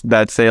points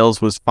that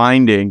sales was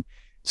finding.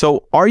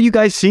 So are you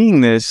guys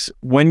seeing this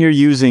when you're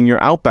using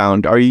your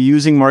outbound? Are you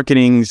using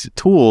marketing's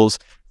tools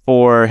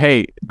for,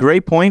 hey,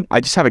 great point. I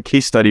just have a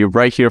case study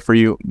right here for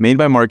you, made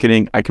by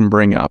marketing, I can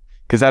bring up,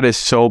 because that is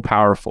so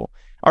powerful.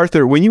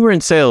 Arthur, when you were in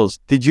sales,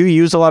 did you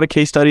use a lot of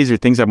case studies or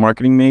things that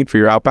marketing made for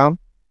your outbound?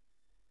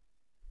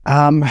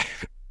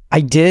 I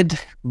did,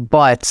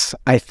 but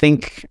I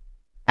think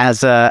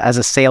as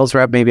a sales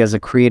rep, maybe as a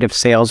creative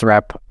sales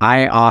rep,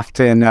 I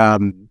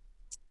often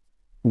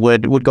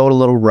would go a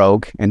little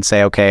rogue and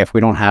say, okay, if we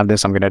don't have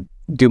this, I'm going to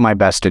do my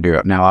best to do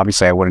it. Now,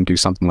 obviously, I wouldn't do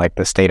something like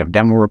the state of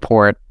demo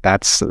report.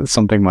 That's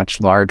something much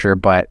larger.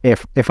 But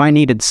if I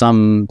needed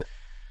some,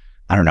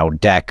 I don't know,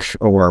 deck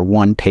or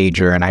one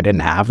pager and I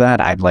didn't have that,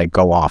 I'd like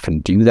go off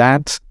and do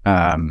that.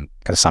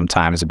 Because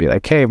sometimes it'd be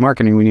like, hey,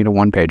 marketing, we need a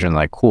one pager. And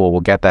like, cool,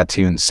 we'll get that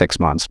to you in 6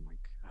 months.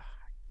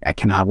 I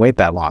cannot wait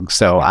that long.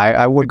 So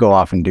I would go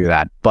off and do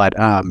that. But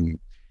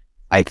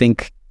I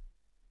think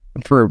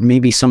for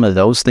maybe some of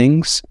those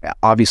things,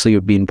 obviously it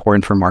would be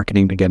important for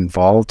marketing to get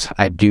involved.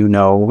 I do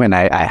know, and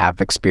I have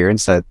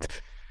experience that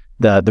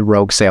the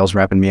rogue sales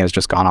rep in me has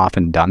just gone off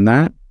and done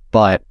that.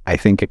 But I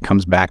think it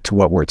comes back to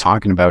what we're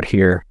talking about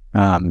here.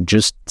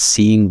 Just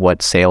seeing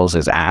what sales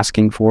is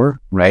asking for,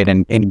 right?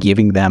 And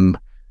giving them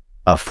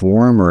a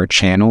forum or a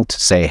channel to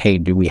say, hey,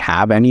 do we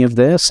have any of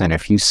this? And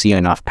if you see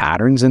enough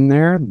patterns in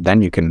there,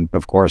 then you can,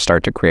 of course,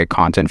 start to create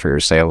content for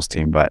your sales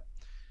team. But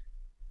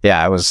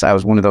yeah, I was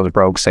one of those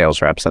rogue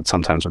sales reps that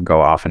sometimes would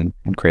go off and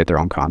create their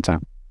own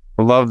content.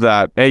 I love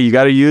that. Hey, you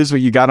got to use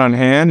what you got on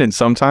hand, and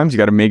sometimes you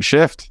got to make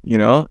shift,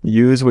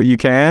 use what you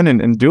can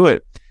and do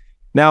it.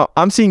 Now,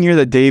 I'm seeing here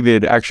that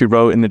David actually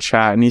wrote in the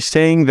chat, and he's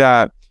saying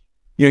that,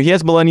 he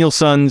has millennial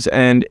sons,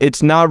 and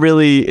it's not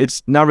really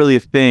a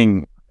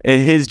thing in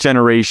his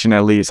generation,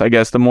 at least. I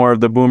guess the more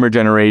of the boomer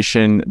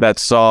generation that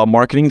saw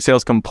marketing and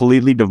sales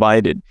completely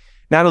divided.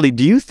 Natalie,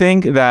 do you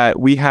think that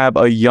we have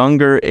a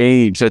younger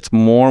age that's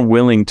more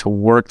willing to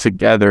work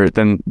together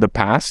than the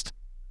past?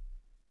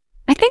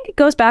 I think it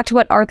goes back to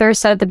what Arthur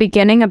said at the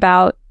beginning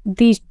about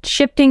the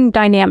shifting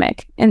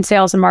dynamic in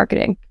sales and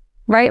marketing,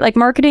 right? Like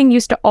marketing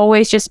used to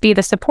always just be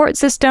the support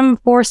system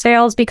for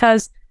sales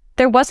because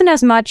there wasn't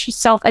as much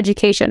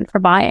self-education for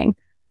buying.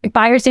 Like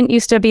buyers didn't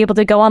used to be able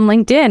to go on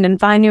LinkedIn and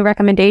find new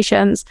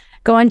recommendations,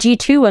 go on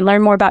G2 and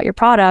learn more about your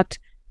product.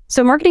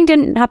 So marketing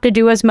didn't have to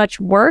do as much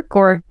work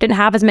or didn't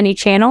have as many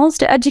channels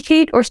to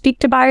educate or speak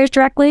to buyers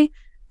directly.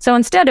 So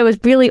instead, it was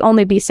really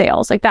only be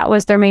sales. Like that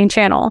was their main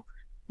channel.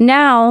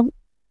 Now,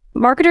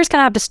 marketers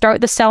kind of have to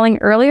start the selling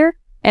earlier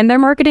in their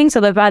marketing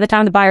so that by the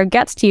time the buyer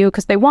gets to you,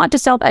 because they want to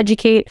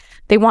self-educate,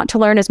 they want to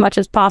learn as much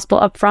as possible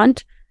up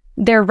front,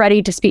 they're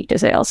ready to speak to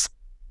sales.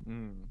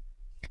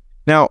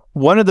 Now,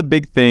 one of the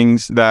big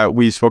things that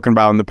we've spoken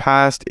about in the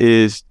past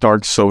is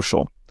dark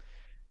social.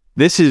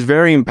 This is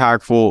very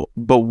impactful,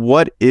 but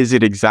what is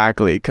it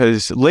exactly?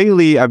 Because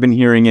lately I've been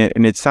hearing it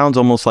and it sounds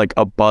almost like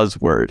a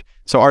buzzword.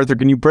 So Arthur,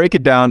 can you break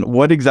it down?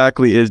 What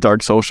exactly is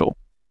dark social?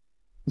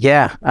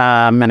 Yeah,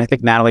 and I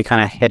think Natalie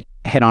kind of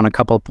hit on a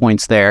couple of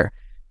points there.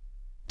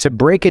 To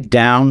break it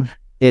down,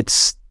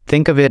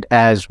 think of it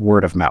as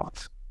word of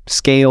mouth,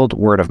 scaled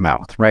word of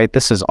mouth, right?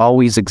 This has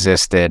always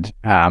existed.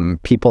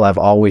 People have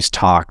always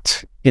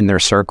talked in their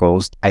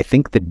circles. I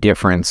think the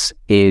difference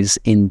is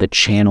in the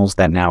channels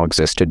that now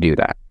exist to do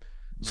that.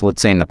 So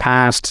let's say in the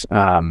past,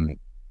 10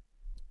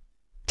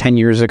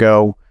 years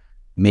ago,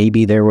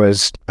 maybe there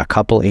was a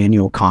couple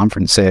annual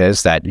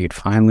conferences that you'd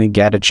finally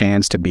get a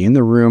chance to be in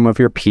the room of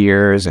your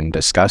peers and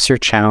discuss your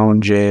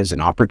challenges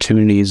and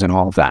opportunities and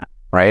all of that,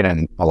 right?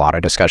 And a lot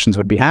of discussions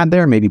would be had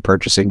there. Maybe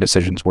purchasing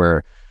decisions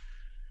were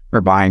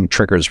or buying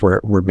triggers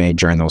were made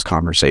during those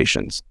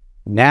conversations.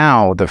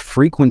 Now, the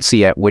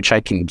frequency at which I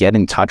can get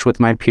in touch with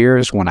my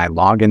peers when I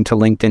log into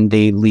LinkedIn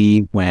daily,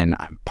 when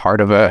I'm part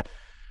of a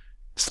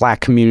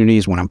Slack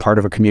communities, when I'm part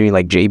of a community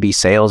like JB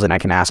Sales and I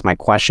can ask my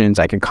questions,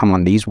 I can come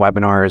on these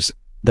webinars.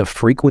 The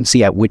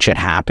frequency at which it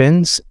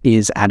happens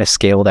is at a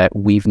scale that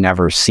we've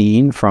never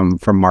seen from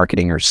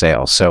marketing or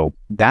sales. So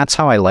that's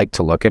how I like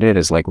to look at it,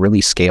 is like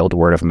really scaled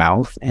word of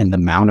mouth and the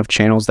amount of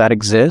channels that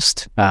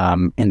exist,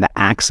 and the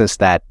access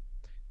that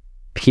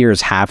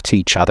peers have to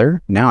each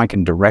other. Now I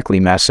can directly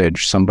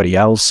message somebody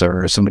else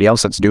or somebody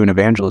else that's doing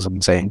evangelism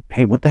and saying,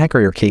 hey, what the heck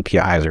are your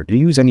KPIs? Or do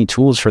you use any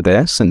tools for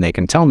this? And they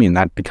can tell me, and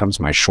that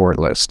becomes my short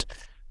list.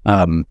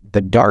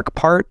 The dark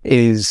part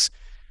is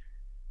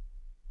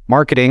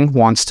marketing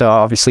wants to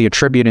obviously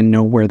attribute and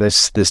know where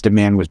this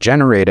demand was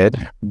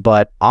generated,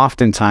 but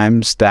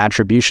oftentimes the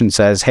attribution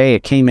says, hey,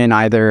 it came in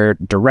either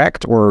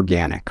direct or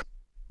organic.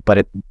 But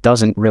it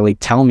doesn't really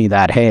tell me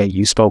that, hey,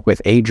 you spoke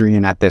with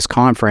Adrian at this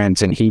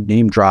conference and he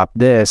name dropped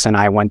this, and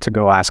I went to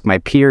go ask my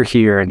peer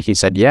here and he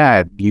said,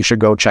 yeah, you should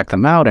go check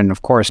them out. And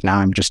of course, now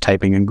I'm just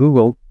typing in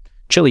Google,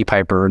 Chili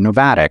Piper or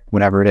Novatic,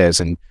 whatever it is,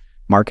 and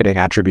marketing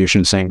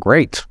attribution saying,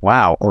 great,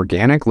 wow,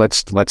 organic,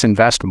 let's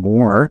invest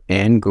more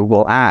in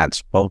Google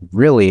ads. Well,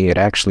 really, it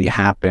actually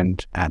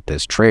happened at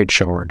this trade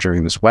show or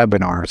during this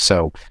webinar.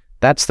 So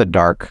that's the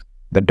dark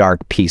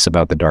piece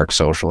about the dark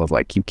social, of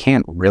like, you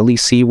can't really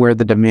see where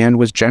the demand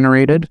was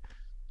generated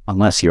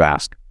unless you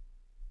ask.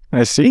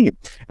 I see.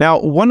 Now,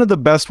 one of the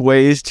best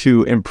ways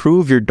to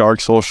improve your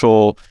dark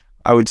social,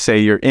 I would say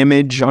your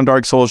image on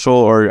dark social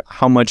or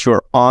how much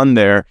you're on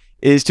there,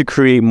 is to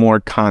create more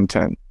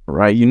content,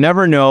 right? You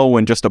never know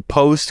when just a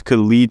post could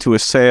lead to a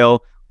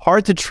sale.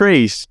 Hard to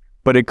trace,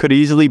 but it could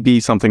easily be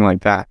something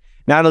like that.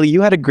 Natalie,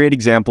 you had a great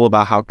example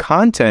about how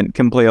content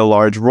can play a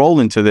large role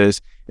into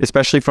this,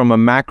 especially from a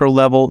macro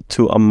level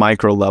to a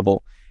micro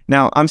level.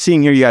 Now, I'm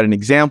seeing here you had an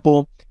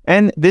example,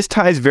 and this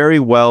ties very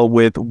well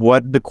with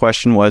what the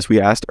question was we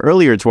asked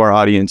earlier to our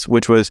audience,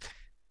 which was,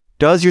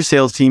 does your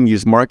sales team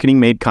use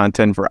marketing-made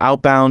content for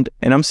outbound?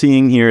 And I'm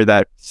seeing here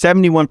that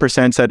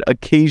 71% said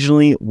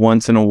occasionally,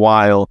 once in a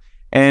while,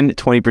 and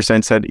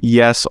 20% said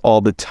yes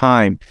all the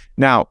time.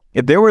 Now,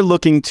 if they were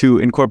looking to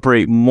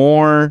incorporate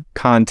more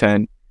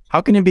content, how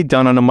can it be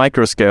done on a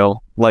micro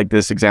scale like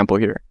this example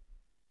here?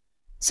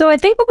 So I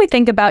think when we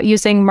think about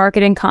using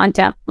marketing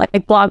content,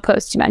 like blog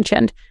posts you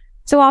mentioned,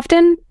 so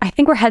often I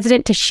think we're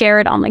hesitant to share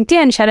it on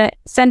LinkedIn,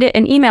 send it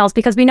in emails,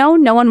 because we know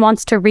no one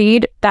wants to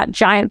read that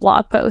giant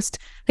blog post.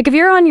 Like if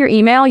you're on your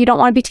email, you don't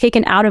want to be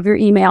taken out of your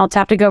email to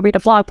have to go read a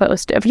blog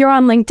post. If you're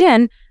on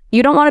LinkedIn,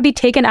 you don't want to be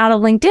taken out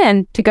of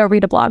LinkedIn to go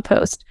read a blog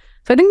post.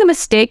 So I think the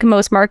mistake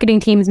most marketing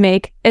teams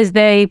make is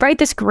they write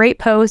this great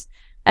post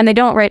and they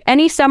don't write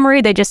any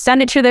summary. They just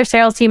send it to their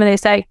sales team and they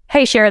say,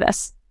 hey, share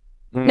this.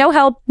 No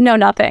help, no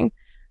nothing.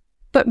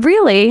 But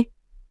really,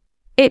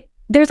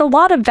 there's a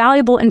lot of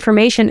valuable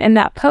information in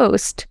that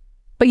post,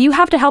 but you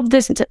have to help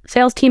this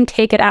sales team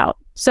take it out.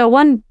 So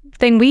one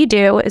thing we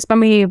do is when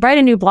we write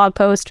a new blog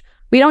post,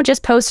 we don't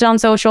just post it on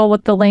social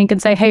with the link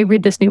and say, hey,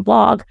 read this new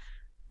blog.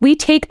 We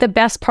take the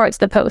best parts of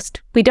the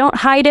post. We don't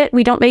hide it.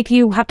 We don't make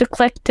you have to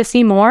click to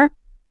see more.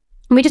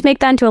 We just make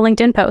that into a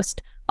LinkedIn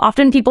post.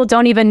 Often people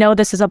don't even know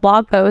this is a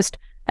blog post,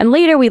 and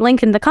later we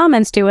link in the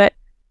comments to it,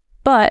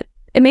 but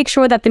it makes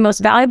sure that the most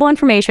valuable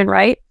information,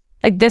 right?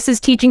 Like this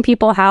is teaching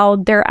people how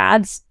their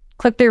ads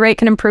click-through rate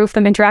can improve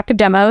from interactive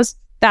demos.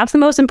 That's the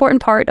most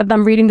important part of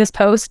them reading this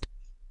post.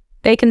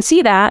 They can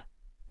see that,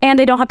 and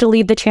they don't have to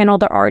leave the channel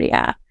they're already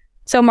at.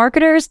 So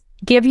marketers,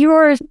 give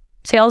your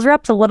sales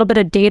reps a little bit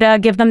of data,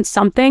 give them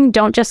something,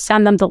 don't just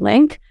send them the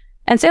link.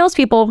 And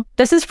salespeople,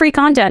 this is free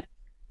content.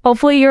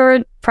 Hopefully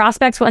your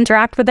prospects will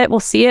interact with it, will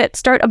see it,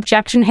 start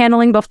objection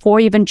handling before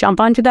you even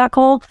jump onto that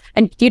call,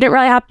 and you didn't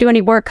really have to do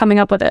any work coming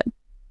up with it.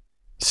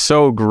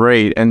 So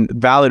great, and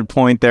valid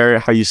point there,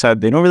 how you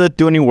said they don't really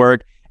do any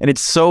work, and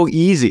it's so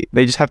easy.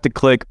 They just have to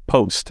click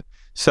post.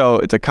 So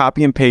it's a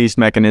copy and paste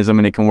mechanism,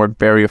 and it can work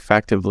very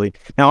effectively.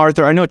 Now,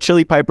 Arthur, I know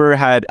Chili Piper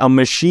had a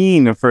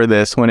machine for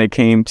this when it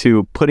came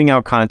to putting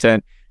out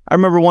content. I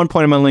remember one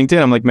point on my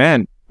LinkedIn, I'm like,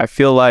 man, I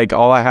feel like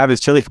all I have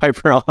is Chili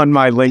Piper on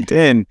my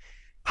LinkedIn.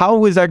 How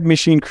was that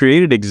machine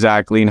created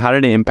exactly, and how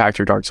did it impact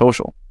your dark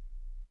social?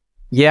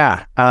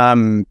 Yeah,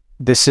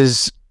 this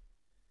is,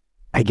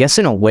 I guess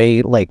in a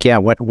way, like, yeah,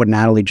 what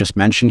Natalie just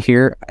mentioned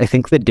here. I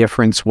think the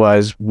difference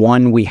was,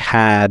 one, we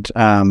had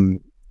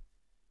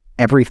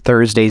every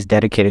Thursdays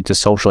dedicated to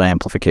social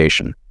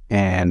amplification.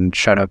 And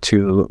shout out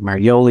to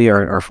Marioli,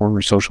 our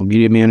former social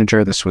media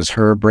manager. This was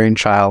her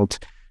brainchild,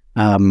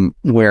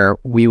 where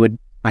we would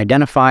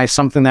identify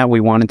something that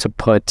we wanted to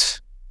put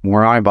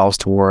more eyeballs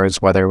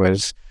towards, whether it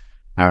was,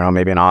 I don't know,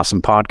 maybe an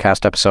awesome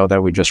podcast episode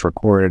that we just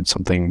recorded,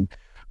 something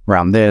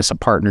around this, a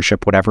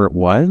partnership, whatever it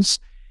was.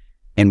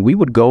 And we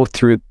would go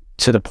through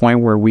to the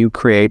point where we would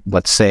create,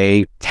 let's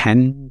say,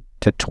 10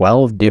 to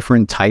 12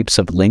 different types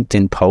of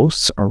LinkedIn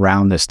posts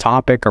around this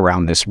topic,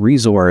 around this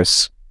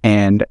resource,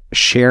 and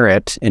share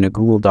it in a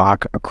Google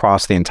Doc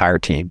across the entire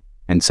team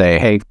and say,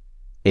 hey,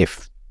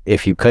 if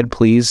if you could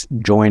please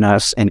join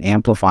us in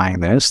amplifying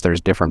this.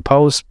 There's different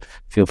posts.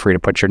 Feel free to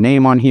put your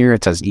name on here.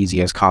 It's as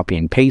easy as copy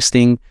and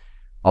pasting.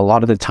 A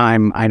lot of the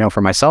time, I know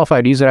for myself,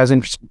 I'd use it as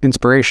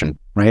inspiration,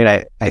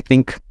 right? I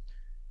think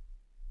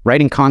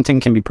writing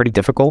content can be pretty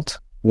difficult.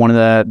 One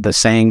of the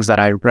sayings that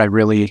I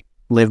really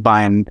live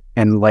by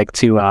and like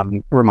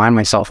to remind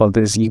myself of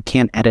is you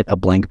can't edit a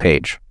blank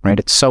page, right?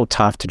 It's so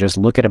tough to just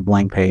look at a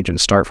blank page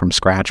and start from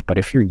scratch. But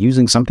if you're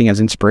using something as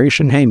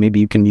inspiration, hey, maybe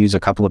you can use a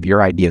couple of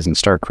your ideas and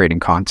start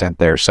creating content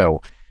there.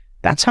 So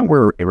that's how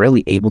we're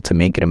really able to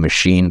make it a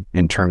machine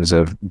in terms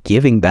of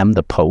giving them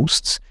the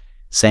posts,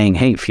 saying,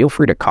 hey, feel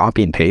free to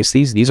copy and paste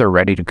these. These are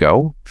ready to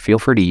go. Feel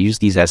free to use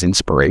these as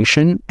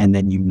inspiration, and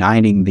then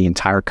uniting the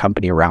entire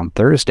company around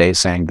Thursday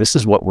saying, this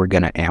is what we're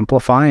going to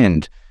amplify.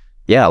 And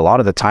yeah, a lot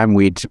of the time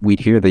we'd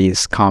hear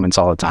these comments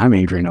all the time,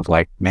 Adrian, of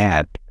like,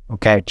 man,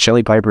 okay,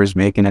 Chili Piper is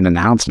making an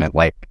announcement.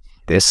 Like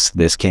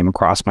this came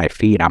across my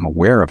feed. I'm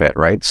aware of it,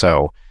 right?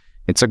 So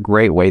it's a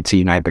great way to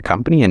unite the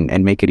company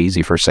and make it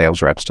easy for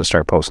sales reps to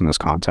start posting this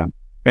content.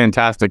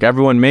 Fantastic.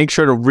 Everyone, make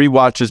sure to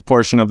rewatch this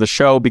portion of the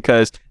show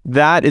because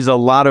that is a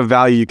lot of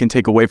value you can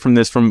take away from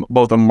this from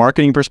both a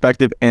marketing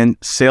perspective and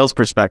sales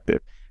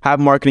perspective. Have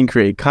marketing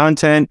create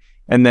content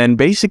and then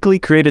basically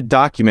create a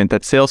document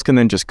that sales can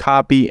then just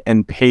copy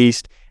and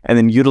paste and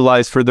then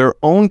utilize for their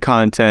own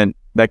content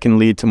that can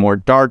lead to more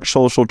dark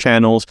social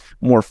channels,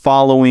 more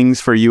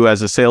followings for you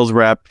as a sales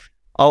rep.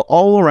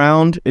 All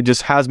around, it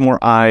just has more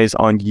eyes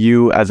on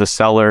you as a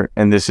seller,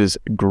 and this is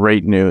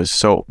great news.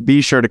 So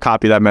be sure to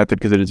copy that method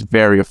because it is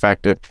very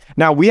effective.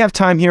 Now, we have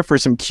time here for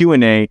some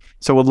Q&A,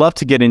 so we'd love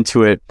to get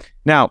into it.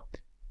 Now,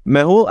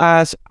 Mehul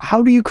asks,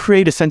 how do you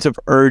create a sense of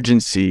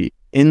urgency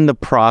in the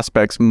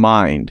prospect's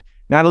mind?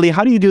 Natalie,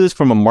 how do you do this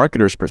from a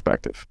marketer's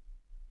perspective?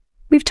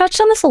 We've touched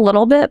on this a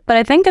little bit, but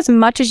I think as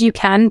much as you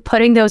can,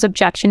 putting those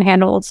objection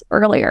handles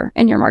earlier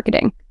in your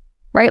marketing.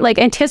 Right? Like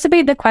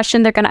anticipate the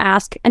question they're going to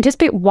ask,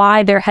 anticipate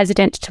why they're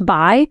hesitant to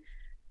buy,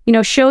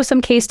 show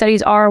some case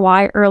studies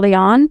ROI early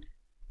on.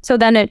 So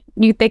then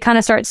they kind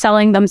of start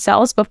selling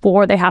themselves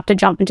before they have to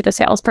jump into the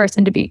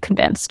salesperson to be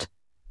convinced.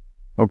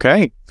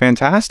 Okay,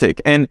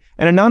 fantastic. And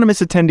an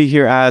anonymous attendee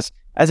here asks,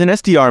 as an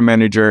SDR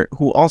manager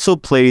who also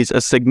plays a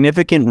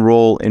significant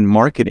role in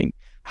marketing,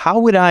 how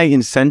would I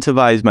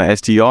incentivize my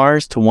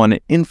SDRs to want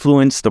to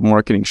influence the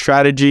marketing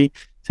strategy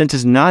since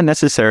it's not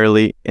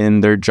necessarily in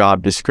their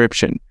job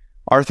description?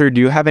 Arthur,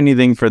 do you have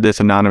anything for this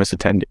anonymous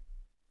attendee?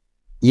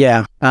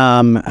 Yeah,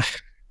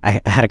 I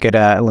had a good,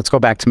 let's go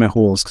back to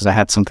Mehul's because I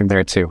had something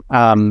there too.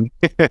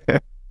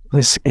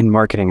 This in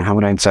marketing, how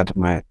would I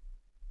incentivize?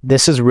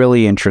 This is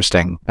really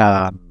interesting,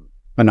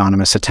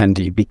 anonymous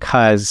attendee,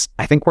 because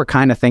I think we're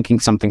kind of thinking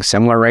something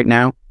similar right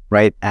now,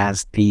 right?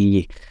 As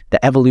the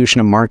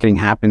evolution of marketing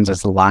happens,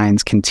 as the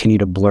lines continue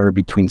to blur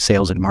between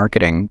sales and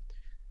marketing.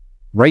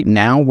 Right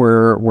now,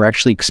 we're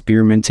actually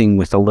experimenting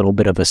with a little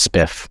bit of a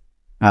spiff.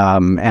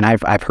 And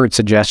I've heard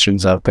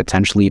suggestions of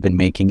potentially even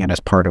making it as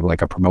part of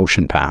like a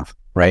promotion path,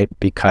 right?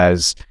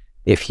 Because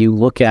if you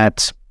look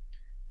at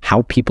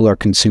how people are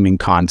consuming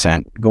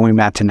content, going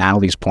back to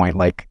Natalie's point,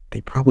 like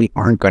they probably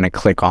aren't going to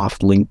click off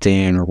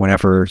LinkedIn or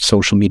whatever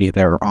social media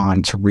they're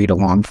on to read a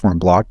long form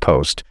blog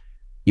post.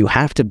 You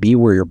have to be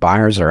where your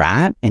buyers are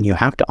at, and you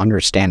have to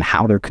understand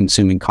how they're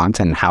consuming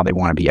content and how they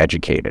want to be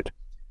educated.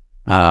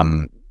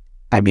 The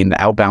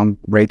outbound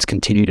rates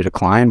continue to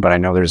decline, but I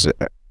know there's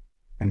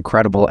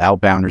incredible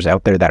outbounders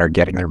out there that are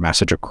getting their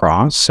message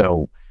across.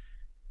 So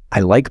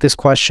I like this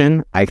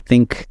question. I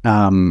think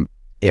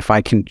if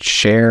I can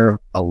share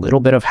a little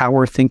bit of how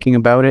we're thinking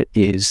about it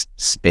is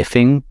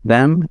spiffing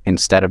them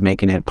instead of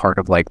making it part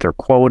of like their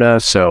quota.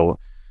 So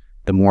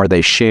the more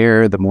they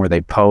share, the more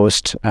they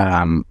post.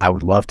 I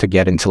would love to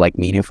get into like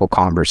meaningful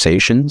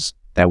conversations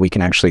that we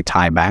can actually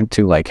tie back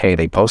to like, hey,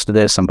 they posted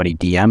this, somebody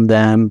DM'd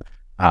them.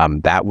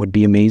 That would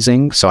be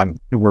amazing. So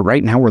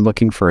we're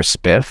looking for a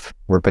spiff.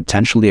 We're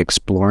potentially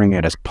exploring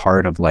it as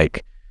part of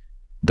like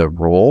the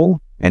role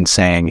and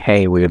saying,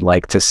 hey, we would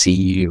like to see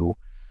you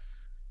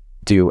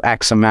do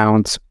X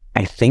amount.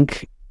 I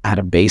think at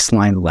a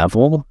baseline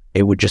level,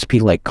 it would just be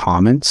like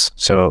comments.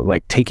 So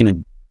like taking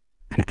an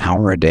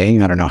hour a day,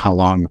 I don't know how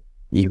long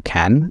you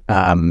can,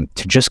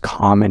 to just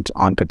comment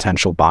on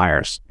potential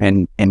buyers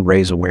and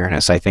raise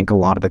awareness. I think a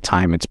lot of the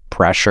time it's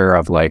pressure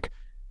of like,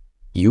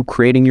 you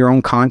creating your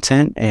own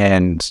content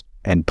and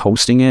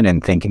posting it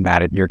and thinking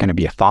that you're going to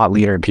be a thought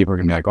leader and people are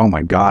going to be like, oh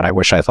my God, I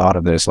wish I thought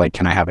of this. Like,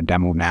 can I have a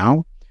demo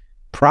now?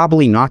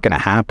 Probably not going to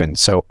happen.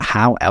 So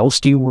how else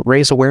do you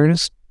raise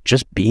awareness?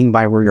 Just being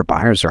by where your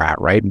buyers are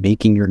at, right?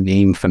 Making your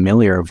name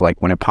familiar of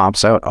like when it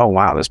pops out, oh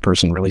wow, this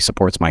person really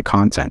supports my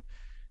content.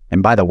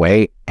 And by the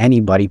way,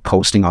 anybody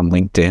posting on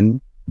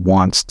LinkedIn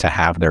wants to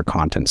have their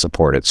content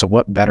supported. So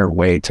what better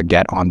way to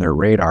get on their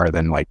radar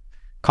than like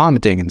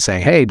commenting and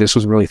saying, hey, this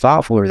was really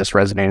thoughtful, or this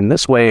resonated in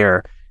this way,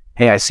 or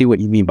hey, I see what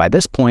you mean by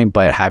this point,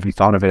 but have you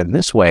thought of it in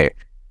this way?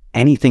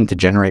 Anything to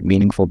generate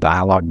meaningful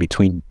dialogue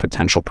between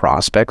potential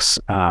prospects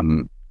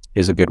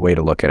is a good way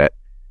to look at it.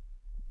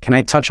 Can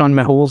I touch on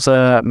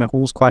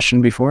Mehul's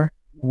question before?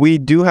 We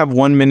do have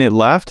 1 minute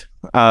left.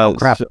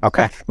 Crap.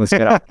 Okay, let's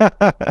get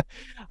up.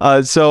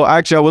 So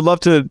actually, I would love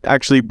to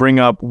actually bring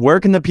up, where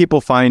can the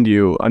people find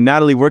you?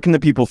 Natalie, where can the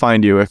people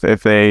find you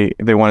if they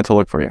wanted to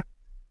look for you?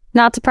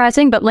 Not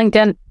surprising, but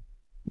LinkedIn.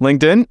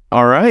 LinkedIn?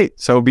 All right.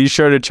 So be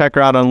sure to check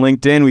her out on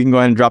LinkedIn. We can go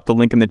ahead and drop the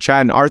link in the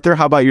chat. And Arthur,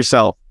 how about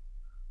yourself?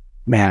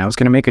 Man, I was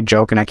going to make a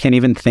joke and I can't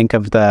even think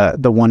of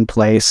the one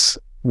place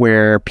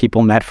where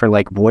people met for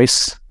like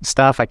voice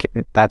stuff.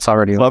 That's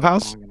already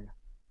Clubhouse?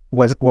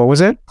 What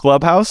was it?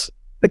 Clubhouse?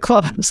 The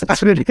Clubhouse.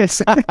 That's what it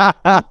is.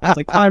 It's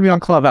like, find me on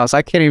Clubhouse.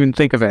 I can't even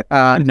think of it.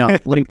 No,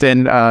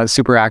 LinkedIn,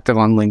 super active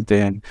on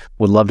LinkedIn.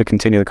 Would love to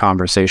continue the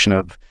conversation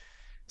of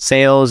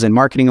sales and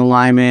marketing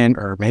alignment,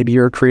 or maybe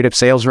you're a creative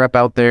sales rep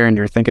out there and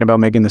you're thinking about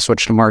making the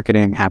switch to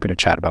marketing. Happy to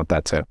chat about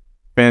that too.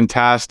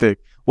 Fantastic.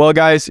 Well,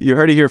 guys, you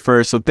heard it here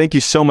first. So thank you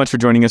so much for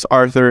joining us,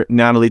 Arthur,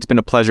 Natalie. It's been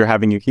a pleasure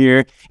having you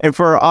here. And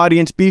for our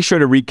audience, be sure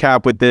to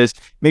recap with this.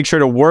 Make sure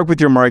to work with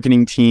your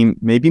marketing team.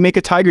 Maybe make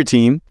a tiger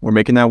team. We're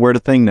making that word a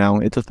thing now.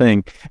 It's a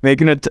thing.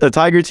 Making a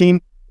tiger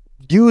team.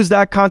 Use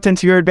that content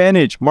to your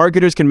advantage.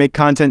 Marketers can make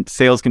content.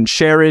 Sales can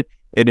share it.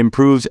 It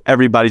improves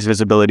everybody's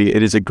visibility.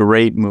 It is a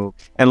great move.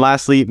 And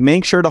lastly,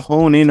 make sure to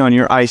hone in on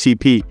your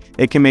ICP.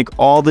 It can make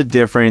all the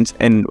difference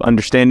in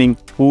understanding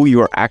who you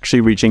are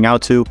actually reaching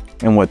out to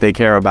and what they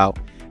care about.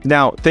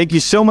 Now, thank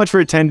you so much for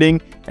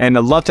attending, and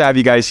I'd love to have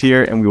you guys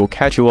here, and we will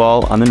catch you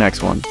all on the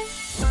next one.